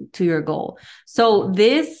your goal. So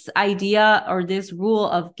this idea or this rule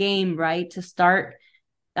of game, right, to start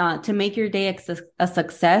to make your day a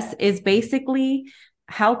success is basically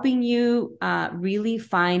helping you really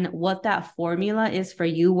find what that formula is for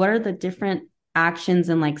you. What are the different actions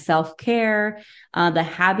and like self-care, the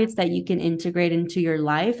habits that you can integrate into your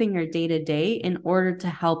life and your day-to-day in order to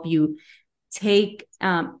help you take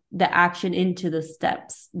the action into the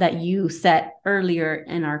steps that you set earlier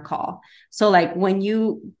in our call. So like when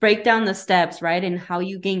you break down the steps, right, and how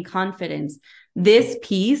you gain confidence, this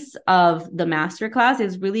piece of the masterclass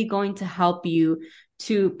is really going to help you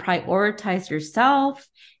to prioritize yourself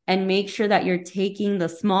and make sure that you're taking the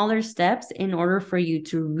smaller steps in order for you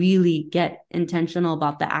to really get intentional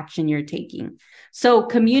about the action you're taking. So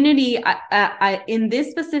community, I in this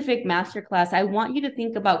specific masterclass, I want you to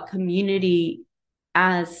think about community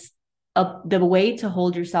as the way to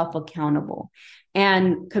hold yourself accountable.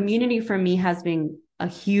 And community for me has been a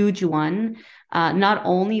huge one, not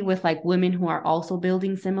only with like women who are also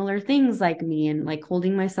building similar things like me and like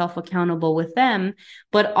holding myself accountable with them,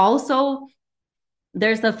 but also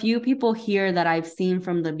there's a few people here that I've seen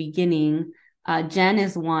from the beginning. Jen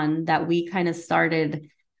is one that we kind of started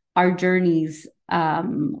our journeys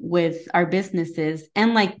with our businesses,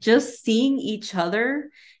 and like just seeing each other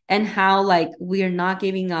and how like we are not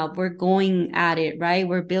giving up, we're going at it, right?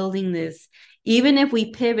 We're building this, even if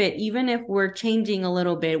we pivot, even if we're changing a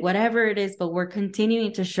little bit, whatever it is, but we're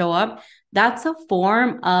continuing to show up. That's a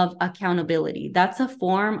form of accountability. That's a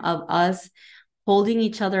form of us holding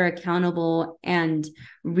each other accountable and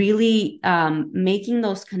really making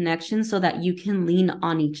those connections so that you can lean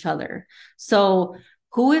on each other. So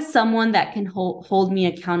who is someone that can hold me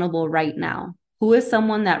accountable right now? Who is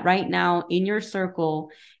someone that right now in your circle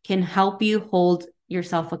can help you hold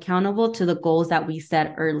yourself accountable to the goals that we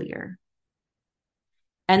set earlier?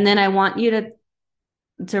 And then I want you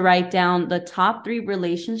to write down the top 3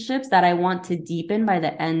 relationships that I want to deepen by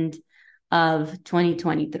the end of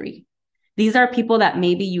 2023. These are people that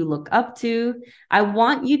maybe you look up to. I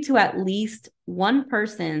want you to at least one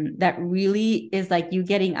person that really is like you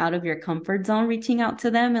getting out of your comfort zone, reaching out to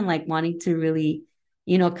them and like wanting to really,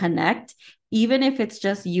 connect, even if it's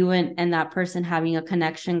just you and that person having a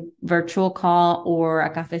connection, virtual call or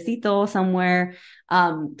a cafecito somewhere.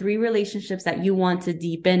 3 relationships that you want to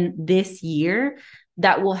deepen this year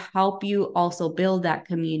that will help you also build that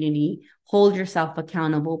community, hold yourself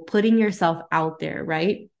accountable, putting yourself out there,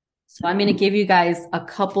 right? So I'm going to give you guys a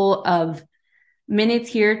couple of minutes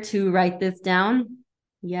here to write this down.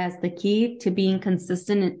 Yes, the key to being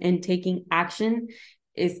consistent and taking action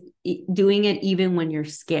is doing it even when you're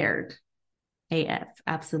scared. AF,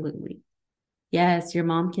 absolutely. Yes, your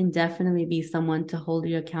mom can definitely be someone to hold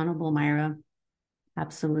you accountable, Myra.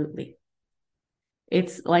 Absolutely.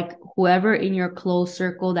 It's like whoever in your close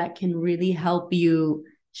circle that can really help you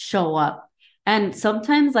show up. And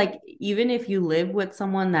sometimes, like, even if you live with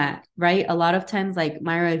someone that, right, a lot of times, like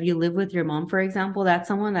Myra, if you live with your mom, for example, that's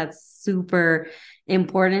someone that's super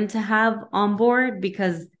important to have on board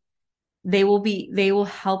because they will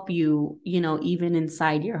help you, even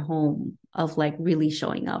inside your home of like really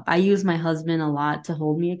showing up. I use my husband a lot to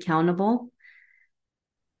hold me accountable.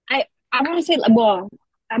 I want to say, like, well,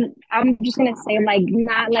 I'm just gonna say, like,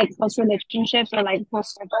 not like close relationships or like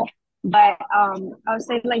close circle, but I would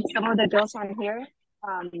say like some of the girls on here,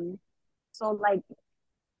 So like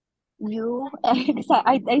you, because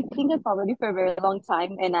I think I followed you for a very long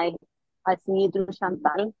time, and I see you through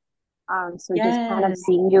Chantal. So just kind of Yes.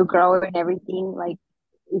 seeing you grow and everything, like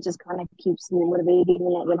it just kind of keeps me motivated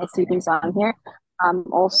when I see things on here.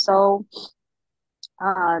 Also,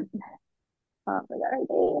 uh, I forgot her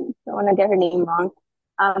name. I don't want to get her name wrong.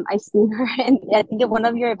 I see her, and I think at one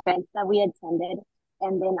of your events that we attended,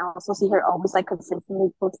 and then I also see her always like consistently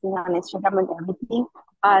posting on Instagram and everything.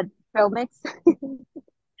 Trail mix.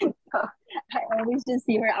 So I always just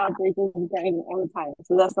see her out there just going all the time.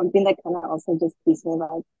 So that's something that kind of also just keeps me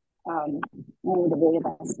like motivated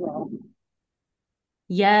as well.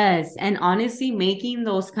 Yes. And honestly, making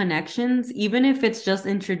those connections, even if it's just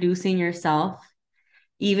introducing yourself,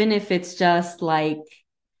 even if it's just like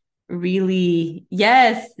really,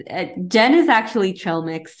 yes, Jen is actually trail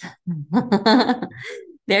mix.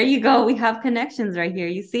 There you go. We have connections right here.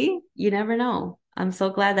 You see, you never know. I'm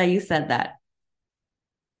so glad that you said that.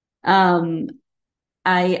 Um,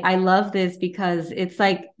 I love this because it's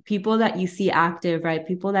like people that you see active, right?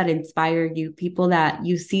 People that inspire you, people that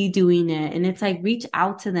you see doing it, and it's like reach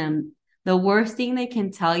out to them. The worst thing they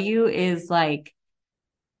can tell you is like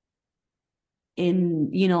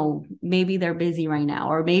maybe they're busy right now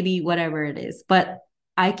or maybe whatever it is. But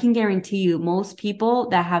I can guarantee you most people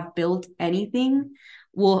that have built anything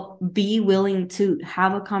will be willing to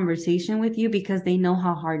have a conversation with you because they know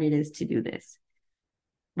how hard it is to do this,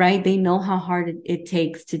 right? They know how hard it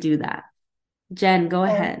takes to do that. Jen, go Oh,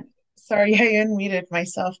 ahead. sorry, I unmuted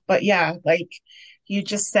myself. But yeah, like you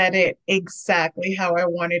just said it exactly how I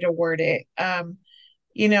wanted to word it.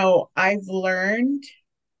 I've learned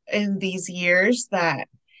in these years that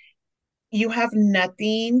you have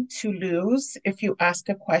nothing to lose if you ask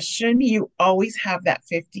a question. You always have that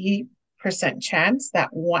 50% chance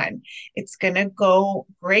that one, it's gonna go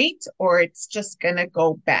great or it's just gonna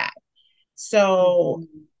go bad. So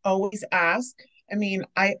Mhm. always ask. I mean,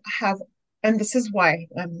 I have, and this is why,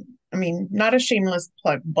 I mean, not a shameless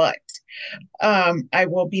plug, but I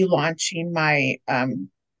will be launching my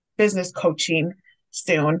business coaching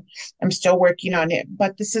soon. I'm still working on it,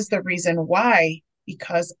 but this is the reason why,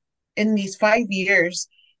 because in these 5 years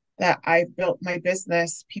that I've built my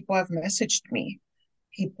business, people have messaged me.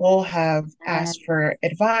 People have Uh, asked for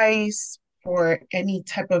advice, for any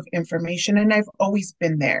type of information, and I've always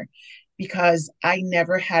been there because I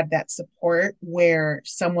never had that support where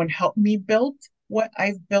someone helped me build what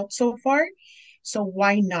I've built so far. So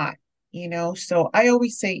why not? So I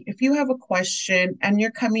always say if you have a question and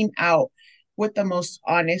you're coming out with the most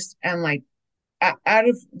honest and like out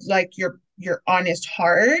of like your honest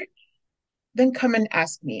heart, then come and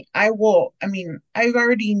ask me. I will, I mean, I've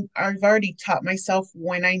already taught myself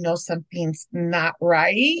when I know something's not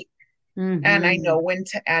right and I know mhm. when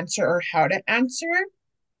to answer or how to answer,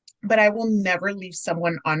 but I will never leave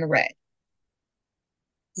someone unread.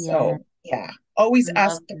 Yeah, So, yeah, always I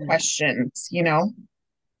ask love the that. questions.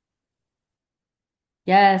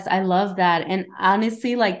 Yes, I love that. And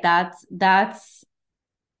honestly, like that's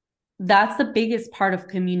the biggest part of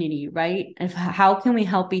community, right? If how can we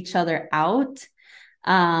help each other out?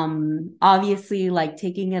 Obviously like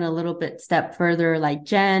taking it a little bit step further, like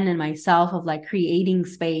Jen and myself of like creating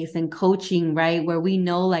space and coaching, right? Where we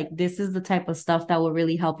know like this is the type of stuff that will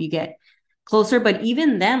really help you get closer. But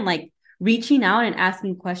even then, like reaching out and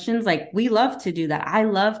asking questions, like we love to do that. I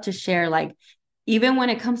love to share like even when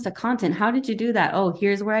it comes to content, how did you do that? Oh,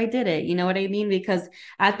 here's where I did it. You know what I mean? Because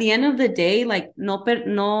at the end of the day, like no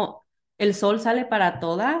el sol sale para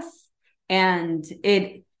todas, and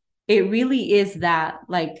it really is that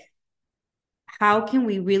like how can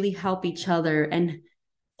we really help each other and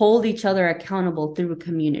hold each other accountable through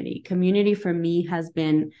community for me has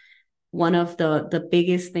been one of the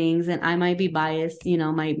biggest things, and I might be biased,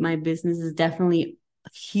 my business is definitely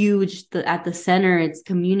huge. At the center it's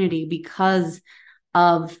community because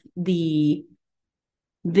of the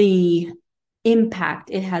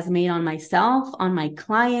impact it has made on myself, on my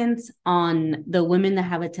clients, on the women that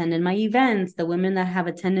have attended my events, the women that have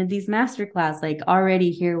attended these masterclass. Like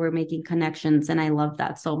already here, we're making connections, and I love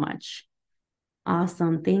that so much.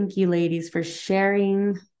 Awesome. Thank you, ladies, for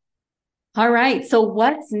sharing. All right. So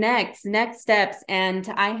what's next? Next steps. And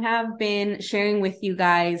I have been sharing with you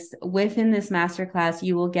guys within this masterclass,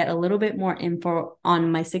 you will get a little bit more info on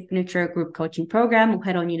my signature group coaching program,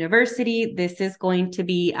 Mujer University. This is going to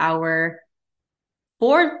be our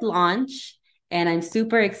fourth launch, and I'm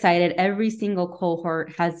super excited. Every single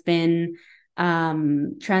cohort has been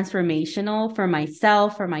transformational for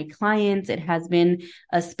myself, for my clients. It has been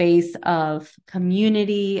a space of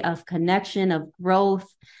community, of connection, of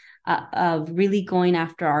growth, of really going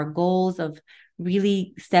after our goals, of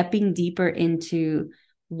really stepping deeper into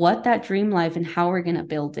what that dream life and how we're going to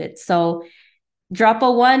build it. So drop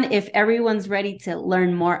a one if everyone's ready to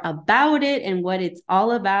learn more about it and what it's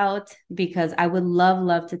all about, because I would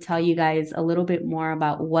love to tell you guys a little bit more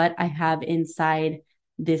about what I have inside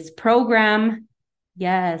this program.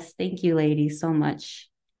 Yes, thank you, ladies, so much.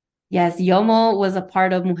 Yes, Yomo was a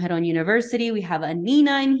part of Mujeron University. We have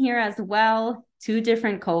Anina in here as well. 2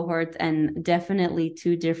 different cohorts and definitely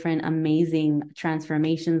 2 different amazing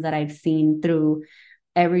transformations that I've seen through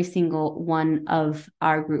every single one of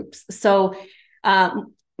our groups. So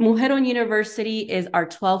Mujeron University is our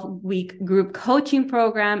 12-week group coaching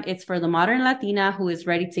program. It's for the modern Latina who is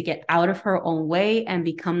ready to get out of her own way and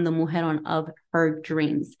become the Mujeron of her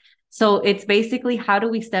dreams. So it's basically, how do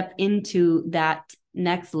we step into that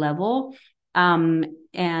next level?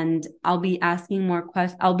 And I'll be asking more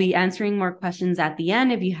questions. I'll be answering more questions at the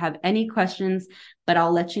end if you have any questions, but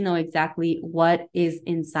I'll let you know exactly what is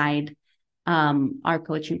inside our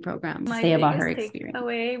coaching program to say about her experience. My biggest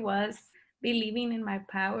takeaway was believing in my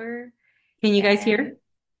power. Can you guys hear?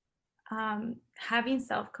 Having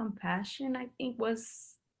self-compassion, I think,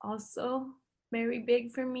 was also very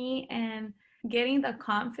big for me, and getting the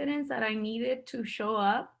confidence that I needed to show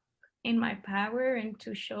up in my power and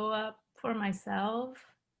to show up for myself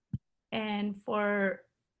and for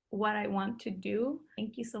what I want to do.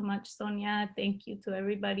 Thank you so much, Sonia. Thank you to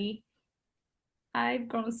everybody. I've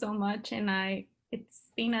grown so much, and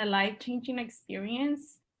it's been a life-changing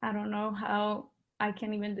experience. I don't know how I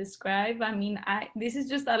can even describe. I mean, this is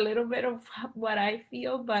just a little bit of what I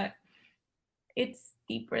feel, but it's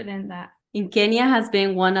deeper than that. In Kenya has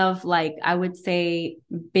been one of, like, I would say,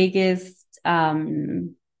 biggest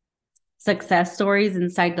success stories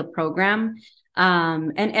inside the program.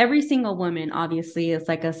 And every single woman obviously is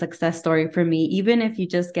like a success story for me, even if you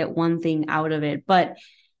just get one thing out of it. But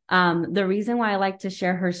the reason why I like to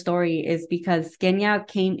share her story is because Kenya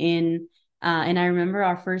came in, and I remember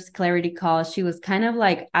our first clarity call. She was kind of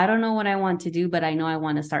like, I don't know what I want to do, but I know I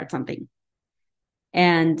want to start something.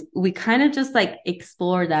 And we kind of just like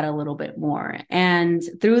explored that a little bit more. And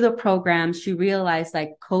through the program, she realized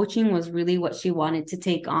like coaching was really what she wanted to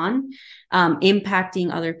take on,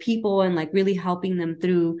 impacting other people and like really helping them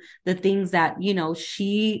through the things that, you know,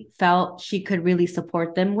 she felt she could really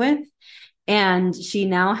support them with. And she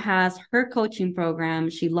now has her coaching program.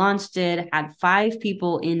 She launched it, had 5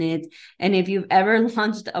 people in it. And if you've ever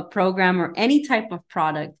launched a program or any type of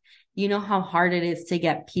product, you know how hard it is to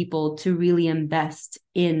get people to really invest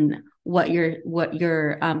in what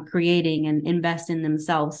you're creating and invest in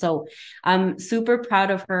themselves. So I'm super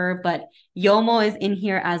proud of her. But Yomo is in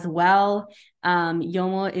here as well.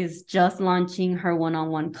 Yomo is just launching her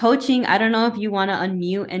one-on-one coaching. I don't know if you want to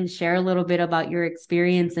unmute and share a little bit about your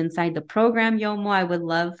experience inside the program, Yomo. I would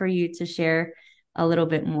love for you to share a little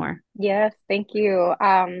bit more. Yes, thank you.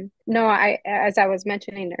 No, as I was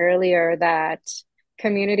mentioning earlier, that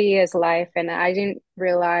community is life, and I didn't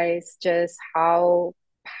realize just how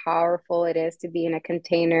powerful it is to be in a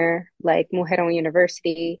container like Mujeron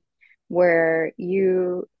University, where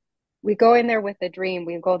we go in there with a dream,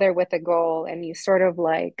 we go there with a goal, and you sort of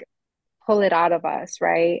like pull it out of us,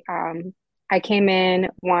 right? I came in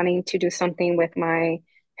wanting to do something with my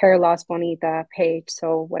Hair Loss Bonita page.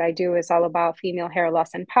 So what I do is all about female hair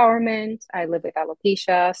loss empowerment. I live with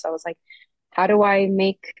alopecia, so I was like, how do I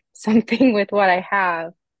make something with what I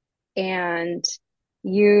have? And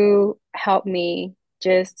you helped me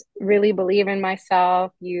just really believe in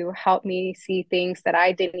myself. You helped me see things that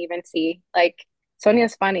I didn't even see. Like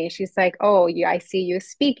Sonia's funny. She's like, "Oh, I see you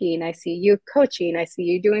speaking. I see you coaching. I see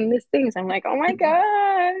you doing these things." I'm like, "Oh my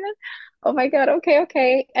God. Oh my God. Okay,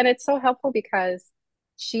 okay." And it's so helpful because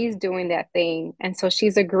she's doing that thing. And so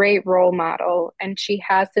she's a great role model, and she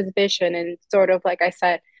has this vision, and sort of like I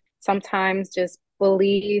said, sometimes just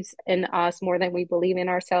believes in us more than we believe in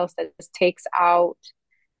ourselves, that just takes out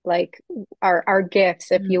like our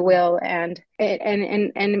gifts, if you will, and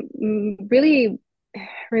really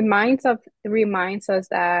reminds us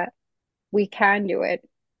that we can do it.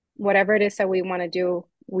 Whatever it is that we want to do,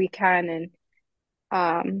 we can.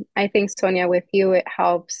 And I think, Sonia, with you, it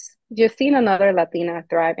helps. You've seen another Latina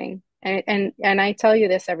thriving. And I tell you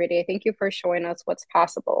this every day. Thank you for showing us what's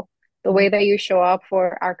possible. The way that you show up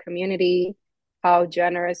for our community, how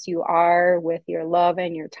generous you are with your love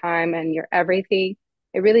and your time and your everything,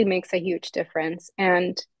 it really makes a huge difference.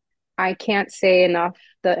 And I can't say enough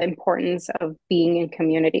the importance of being in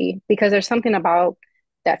community, because there's something about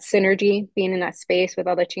that synergy, being in that space with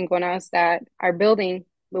other chingonas that are building,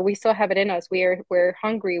 but we still have it in us. We're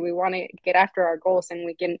hungry. We want to get after our goals, and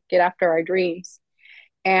we can get after our dreams.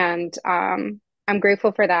 And I'm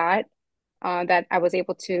grateful for that. that I was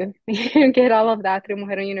able to get all of that through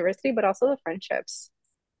Mujer University, but also the friendships.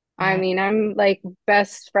 I mean, I'm like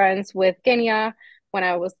best friends with Kenya. When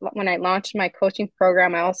I launched my coaching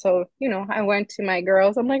program, I also, I went to my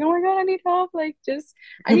girls. I'm like, oh my God, I need help. Like, just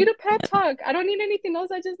I need a pep talk. I don't need anything else.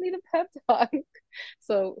 I just need a pep talk.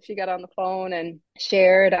 So she got on the phone and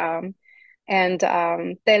shared, and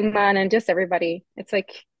Telman and just everybody. It's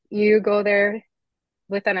like you go there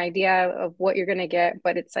with an idea of what you're gonna get,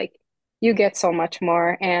 but it's like you get so much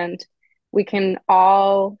more. And we can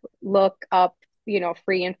all look up,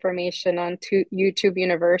 free information on YouTube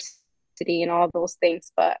University and all those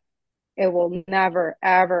things, but it will never,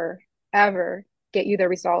 ever, ever get you the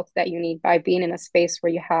results that you need by being in a space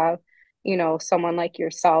where you have, someone like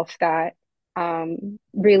yourself that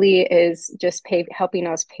really is just helping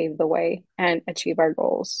us pave the way and achieve our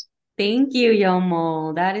goals. Thank you,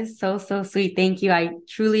 Yomo. That is so, so sweet. Thank you. I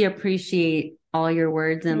truly appreciate all your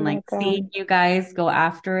words and You're like seeing welcome. you guys go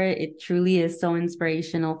after it. It truly is so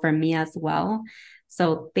inspirational for me as well.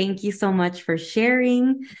 So thank you so much for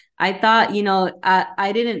sharing. I thought,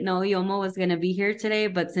 I didn't know Yomo was going to be here today,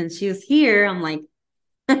 but since she was here, I'm like,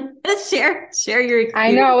 share your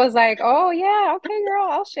I know. experience. I was like, oh yeah, okay, girl,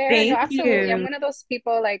 I'll share. No, Thank absolutely. I'm you. one of those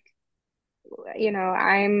people like,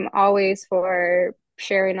 I'm always for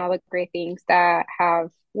sharing all the great things that have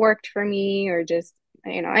worked for me or just,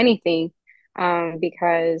 anything.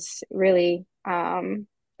 Because really,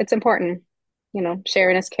 it's important,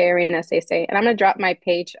 sharing is caring, as they say. And I'm gonna drop my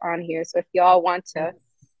page on here. So if y'all want to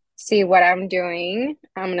see what I'm doing,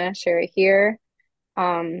 I'm gonna share it here.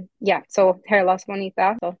 Yeah, so Hair Loss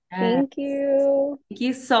Bonita. So Yes. thank you. Thank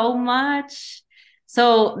you so much.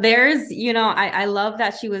 So there's, I love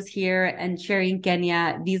that she was here and sharing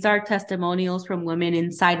Kenya. These are testimonials from women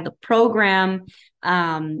inside the program.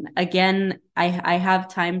 Again, I have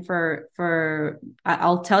time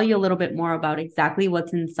I'll tell you a little bit more about exactly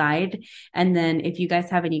what's inside. And then if you guys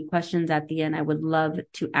have any questions at the end, I would love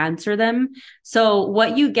to answer them. So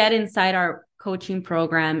what you get inside our coaching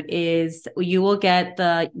program is you will get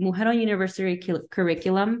the Mujer University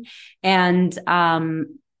curriculum, and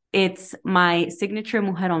it's my signature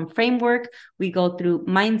Mujeron framework. We go through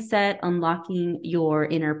mindset, unlocking your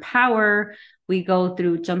inner power. We go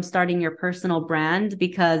through jumpstarting your personal brand,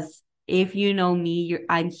 because if you know me,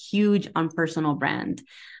 I'm huge on personal brand.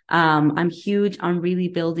 I'm huge on really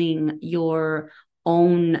building your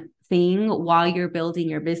own thing while you're building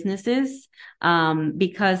your businesses,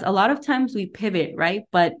 because a lot of times we pivot, right?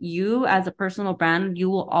 But you as a personal brand, you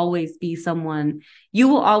will always be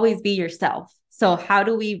yourself. So how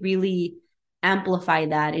do we really amplify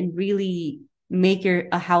that and really make you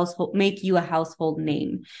a household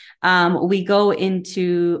name? We go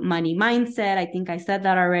into money mindset. I think I said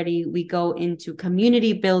that already. We go into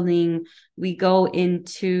community building. We go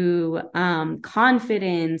into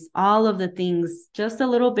confidence, all of the things, just a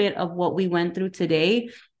little bit of what we went through today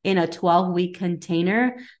in a 12-week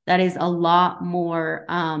container that is a lot more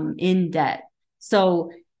in depth. So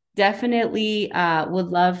definitely would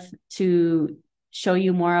love to show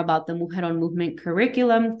you more about the Mujeron Movement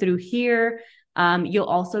curriculum through here. You'll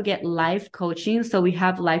also get live coaching. So we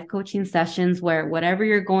have live coaching sessions where whatever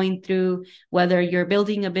you're going through, whether you're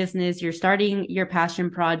building a business, you're starting your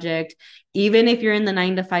passion project, even if you're in the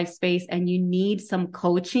 9 to 5 space and you need some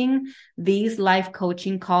coaching, these live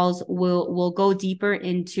coaching calls will go deeper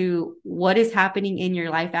into what is happening in your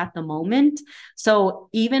life at the moment. So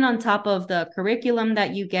even on top of the curriculum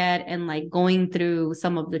that you get and like going through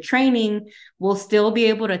some of the training, we'll still be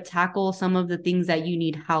able to tackle some of the things that you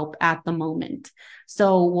need help at the moment.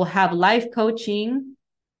 So we'll have life coaching.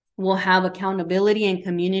 We'll have accountability and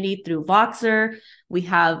community through Voxer. We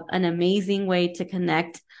have an amazing way to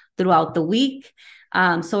connect throughout the week.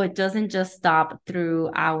 So it doesn't just stop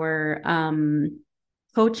through our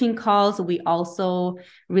coaching calls. We also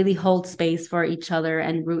really hold space for each other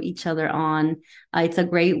and root each other on. It's a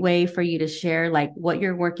great way for you to share like what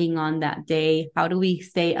you're working on that day. How do we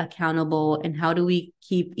stay accountable and how do we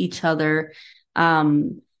keep each other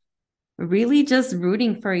really just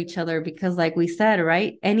rooting for each other? Because like we said,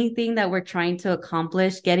 right, anything that we're trying to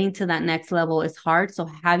accomplish, getting to that next level is hard. So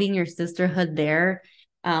having your sisterhood there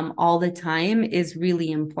all the time is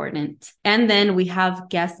really important. And then we have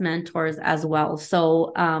guest mentors as well.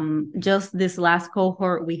 So just this last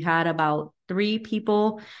cohort, we had about 3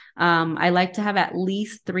 people. I like to have at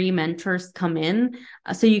least 3 mentors come in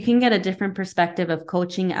so you can get a different perspective of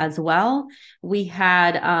coaching as well. We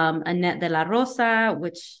had Annette de la Rosa,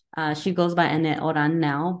 which she goes by Annette Oran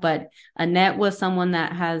now, but Annette was someone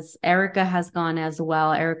that Erica has gone as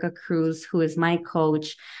well, Erica Cruz, who is my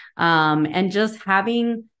coach. And just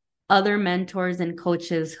having other mentors and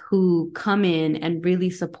coaches who come in and really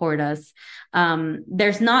support us.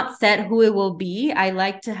 There's not set who it will be. I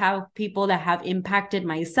like to have people that have impacted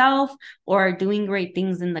myself or are doing great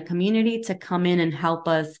things in the community to come in and help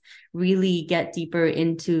us really get deeper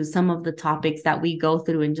into some of the topics that we go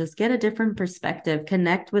through and just get a different perspective,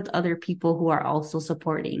 connect with other people who are also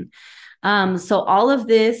supporting. So all of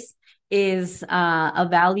this is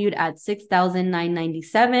valued at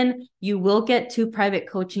 $6,997. You will get 2 private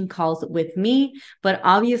coaching calls with me, but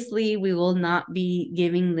obviously we will not be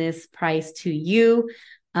giving this price to you.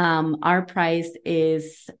 Our price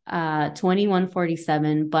is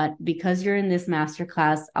 $2,147, but because you're in this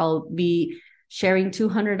masterclass, I'll be sharing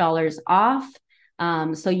 $200 off.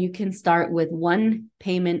 So you can start with one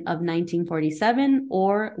payment of $1,947,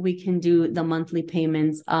 or we can do the monthly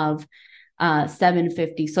payments of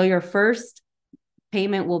 $750. So your first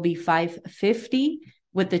payment will be $550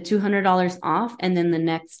 with the $200 off, and then the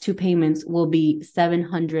next 2 payments will be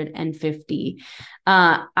 $750.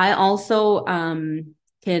 I also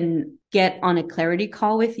can get on a clarity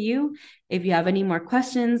call with you if you have any more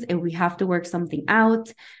questions, if we have to work something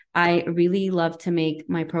out. I really love to make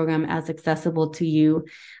my program as accessible to you.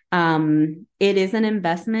 It is an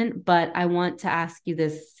investment, but I want to ask you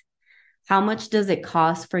this. How much does it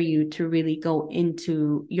cost for you to really go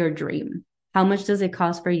into your dream? How much does it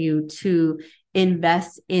cost for you to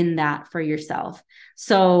invest in that for yourself?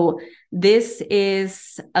 So this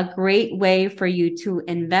is a great way for you to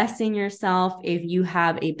invest in yourself. If you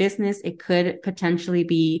have a business, it could potentially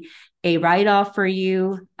be a write-off for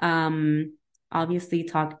you. Obviously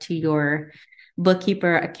talk to your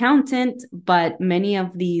bookkeeper, accountant, but many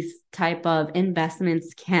of these type of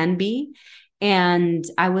investments can be. And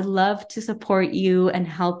I would love to support you and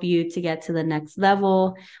help you to get to the next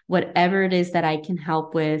level, whatever it is that I can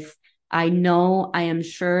help with. I am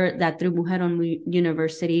sure that through Mujer on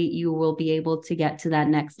University, you will be able to get to that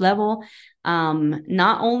next level.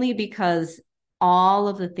 Not only because all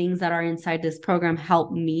of the things that are inside this program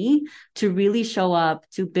help me to really show up,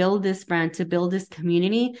 to build this brand, to build this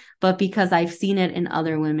community, but because I've seen it in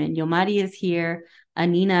other women. Yomari is here,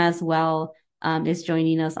 Anina as well. Is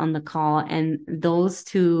joining us on the call, and those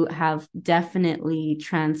 2 have definitely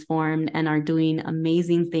transformed and are doing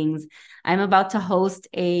amazing things. I'm about to host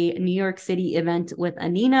a New York City event with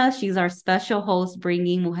Anina. She's our special host,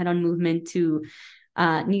 bringing Mujer on Movement to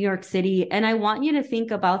New York City, and I want you to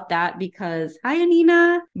think about that because hi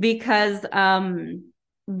Anina, because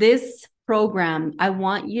this program, I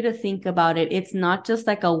want you to think about it. It's not just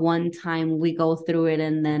like a one time we go through it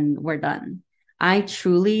and then we're done. I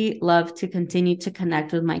truly love to continue to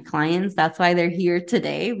connect with my clients. That's why they're here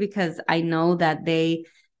today, because I know that they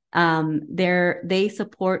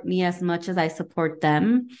support me as much as I support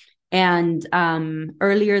them. And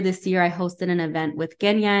earlier this year, I hosted an event with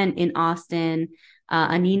Kenya in Austin.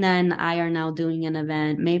 Anina and I are now doing an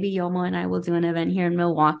event. Maybe Yomo and I will do an event here in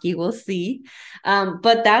Milwaukee. We'll see.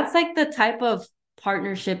 But that's like the type of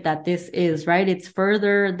partnership that this is, right? It's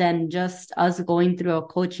further than just us going through a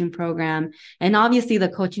coaching program. And obviously the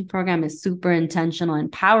coaching program is super intentional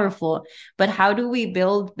and powerful, but how do we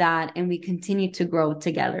build that and we continue to grow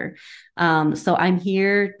together? So I'm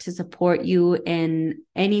here to support you in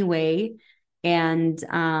any way. And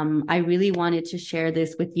I really wanted to share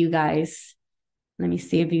this with you guys. Let me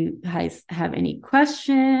see if you guys have any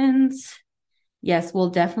questions. Yes, we'll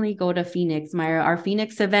definitely go to Phoenix, Myra. Our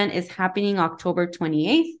Phoenix event is happening October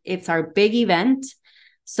 28th. It's our big event.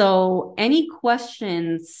 So any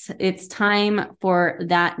questions, it's time for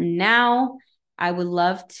that now. I would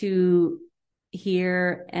love to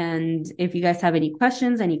hear. And if you guys have any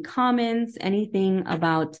questions, any comments, anything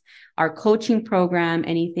about our coaching program,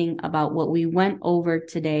 anything about what we went over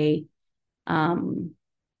today. And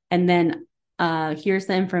then here's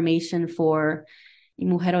the information for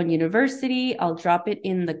Mujer on University. I'll drop it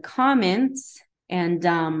in the comments, and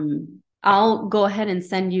I'll go ahead and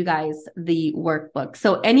send you guys the workbook.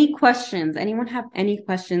 So any questions, anyone have any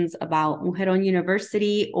questions about Mujer on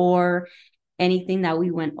University or anything that we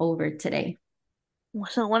went over today?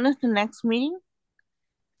 So when is the next meeting?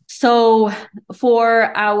 So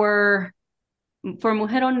for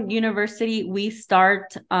Mujer on University, we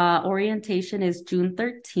start orientation is June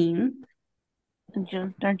 13th.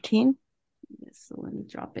 June 13th? So let me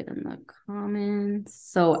drop it in the comments.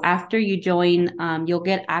 So after you join, you'll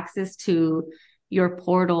get access to your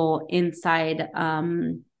portal inside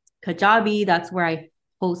Kajabi. That's where I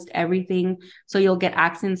post everything. So you'll get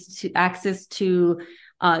access to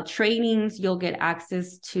trainings. You'll get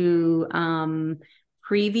access to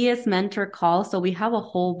previous mentor calls. So we have a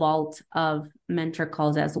whole vault of mentor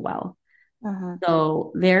calls as well.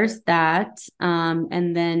 So there's that.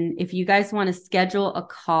 And then if you guys want to schedule a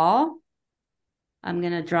call, I'm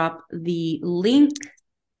gonna drop the link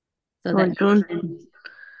so that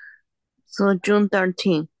June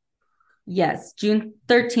 13th. Yes, June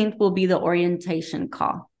 13th will be the orientation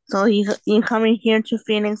call. So you coming here to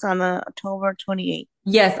Phoenix on October 28th.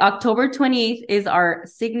 Yes, October 28th is our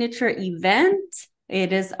signature event.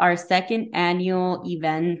 It is our second annual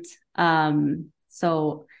event.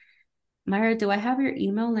 So Myra, do I have your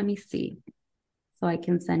email? Let me see. So I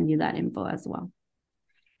can send you that info as well.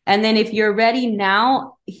 And then if you're ready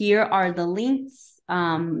now, here are the links.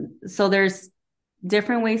 So there's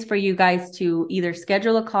different ways for you guys to either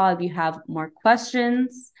schedule a call if you have more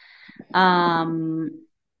questions.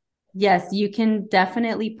 Yes, you can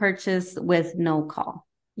definitely purchase with no call.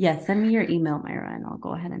 Yes, send me your email, Myra, and I'll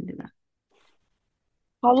go ahead and do that.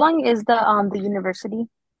 How long is the university?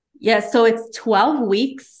 Yes, so it's 12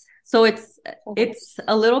 weeks. So it's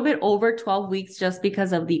a little bit over 12 weeks just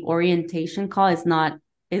because of the orientation call is not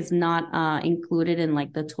included in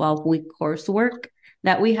like the 12-week coursework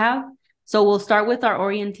that we have. So we'll start with our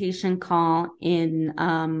orientation call in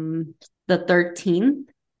the 13th,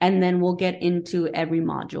 and then we'll get into every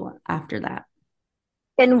module after that.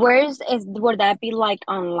 And would that be like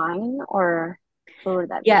online or where would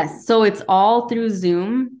that be? Yes, so it's all through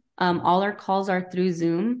Zoom. All our calls are through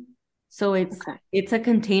Zoom. So it's a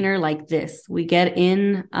container like this. We get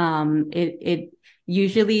in, it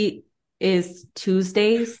usually is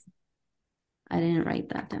Tuesdays. I didn't write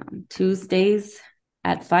that down. Tuesdays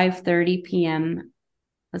at 5:30 p.m.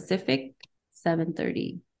 Pacific,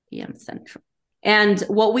 7:30 p.m. Central. And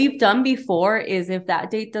what we've done before is if that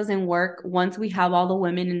date doesn't work, once we have all the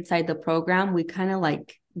women inside the program, we kind of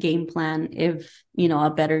like game plan if, a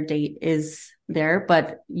better date is there.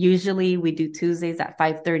 But usually we do Tuesdays at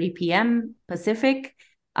 5:30 p.m. Pacific,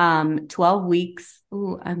 12 weeks.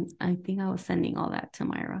 Ooh, I think I was sending all that to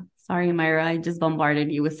Myra. Sorry, Myra, I just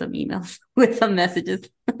bombarded you with some emails, with some messages.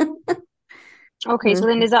 Okay, so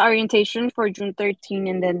then is the orientation for June 13,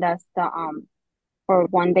 and then that's the for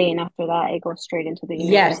one day, and after that it goes straight into the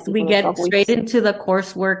university. Yes, we get straight into the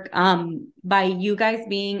coursework. By you guys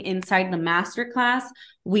being inside the masterclass,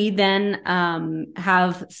 we then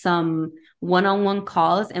have some one-on-one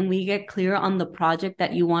calls, and we get clear on the project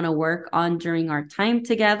that you want to work on during our time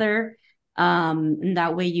together. And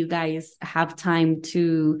that way you guys have time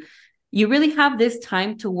to, you really have this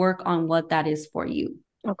time to work on what that is for you.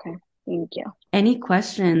 Okay, thank you. Any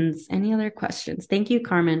questions? Any other questions? Thank you,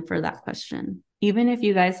 Carmen, for that question. Even if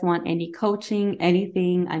you guys want any coaching,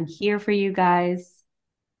 anything, I'm here for you guys.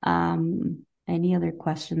 Any other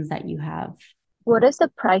questions that you have? What is the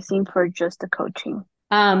pricing for just the coaching?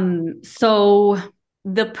 So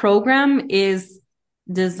the program is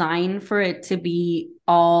designed for it to be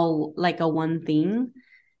all like a one thing.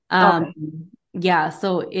 Okay. Yeah,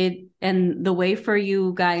 so and the way for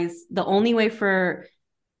you guys, the only way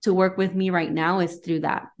to work with me right now is through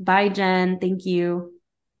that. Bye, Jen. Thank you.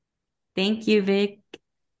 Thank you, Vic.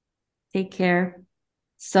 Take care.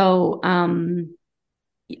 So,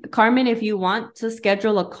 Carmen, if you want to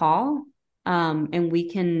schedule a call, and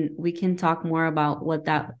we can talk more about what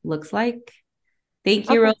that looks like. Thank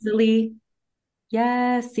you, Rosalie.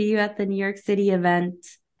 Yes, see you at the New York City event.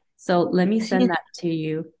 So let me send that to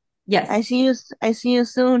you. Yes. I see you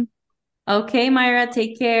soon. Okay, Myra,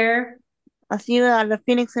 take care. I'll see you at the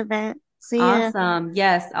Phoenix event. See ya. Awesome.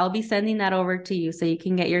 Yes, I'll be sending that over to you so you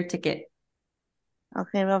can get your ticket.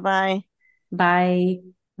 Okay, bye-bye. Bye.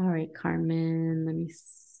 All right, Carmen, let me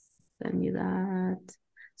send you that.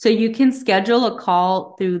 So you can schedule a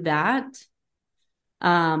call through that.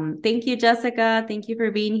 Thank you, Jessica. Thank you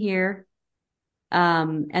for being here.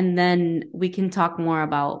 And then we can talk more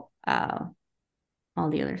about all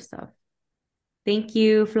the other stuff. Thank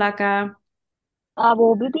you, Flaca.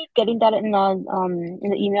 Will we be getting that in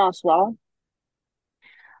the email as well?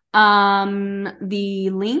 The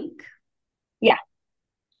link? Yeah.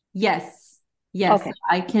 Yes. Okay.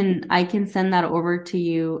 I can send that over to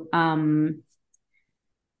you.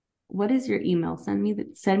 What is your email? Send me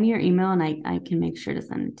your email and I can make sure to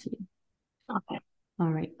send it to you. Okay. All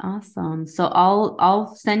right, awesome. So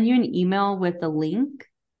I'll send you an email with the link.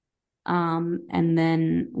 And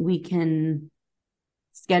then we can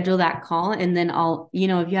schedule that call, and then I'll,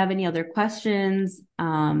 if you have any other questions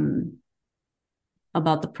about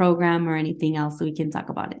the program or anything else, we can talk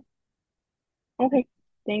about it. Okay.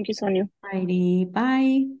 Thank you, Sonia. Alrighty,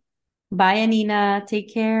 bye. Bye, Anina.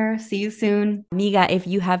 Take care. See you soon. Amiga, if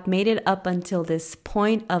you have made it up until this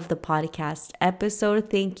point of the podcast episode,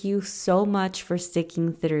 thank you so much for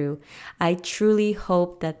sticking through. I truly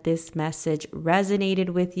hope that this message resonated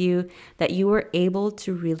with you, that you were able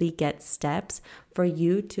to really get steps for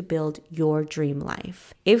you to build your dream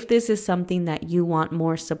life. If this is something that you want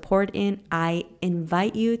more support in, I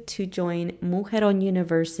invite you to join Mujeron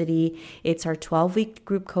University. It's our 12-week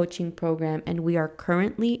group coaching program, and we are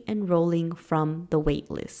currently enrolling from the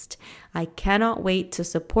waitlist. I cannot wait to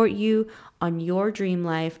support you on your dream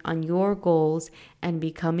life, on your goals, and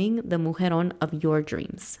becoming the Mujeron of your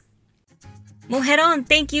dreams. Mujeron,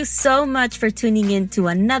 thank you so much for tuning in to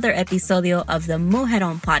another episodio of the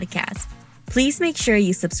Mujeron podcast. Please make sure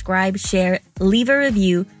you subscribe, share, leave a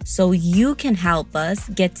review so you can help us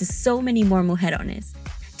get to so many more mujerones.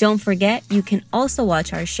 Don't forget, you can also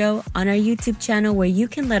watch our show on our YouTube channel where you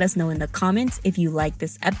can let us know in the comments if you like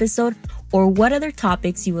this episode or what other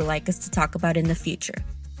topics you would like us to talk about in the future.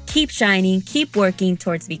 Keep shining, keep working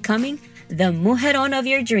towards becoming the mujeron of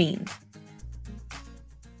your dreams.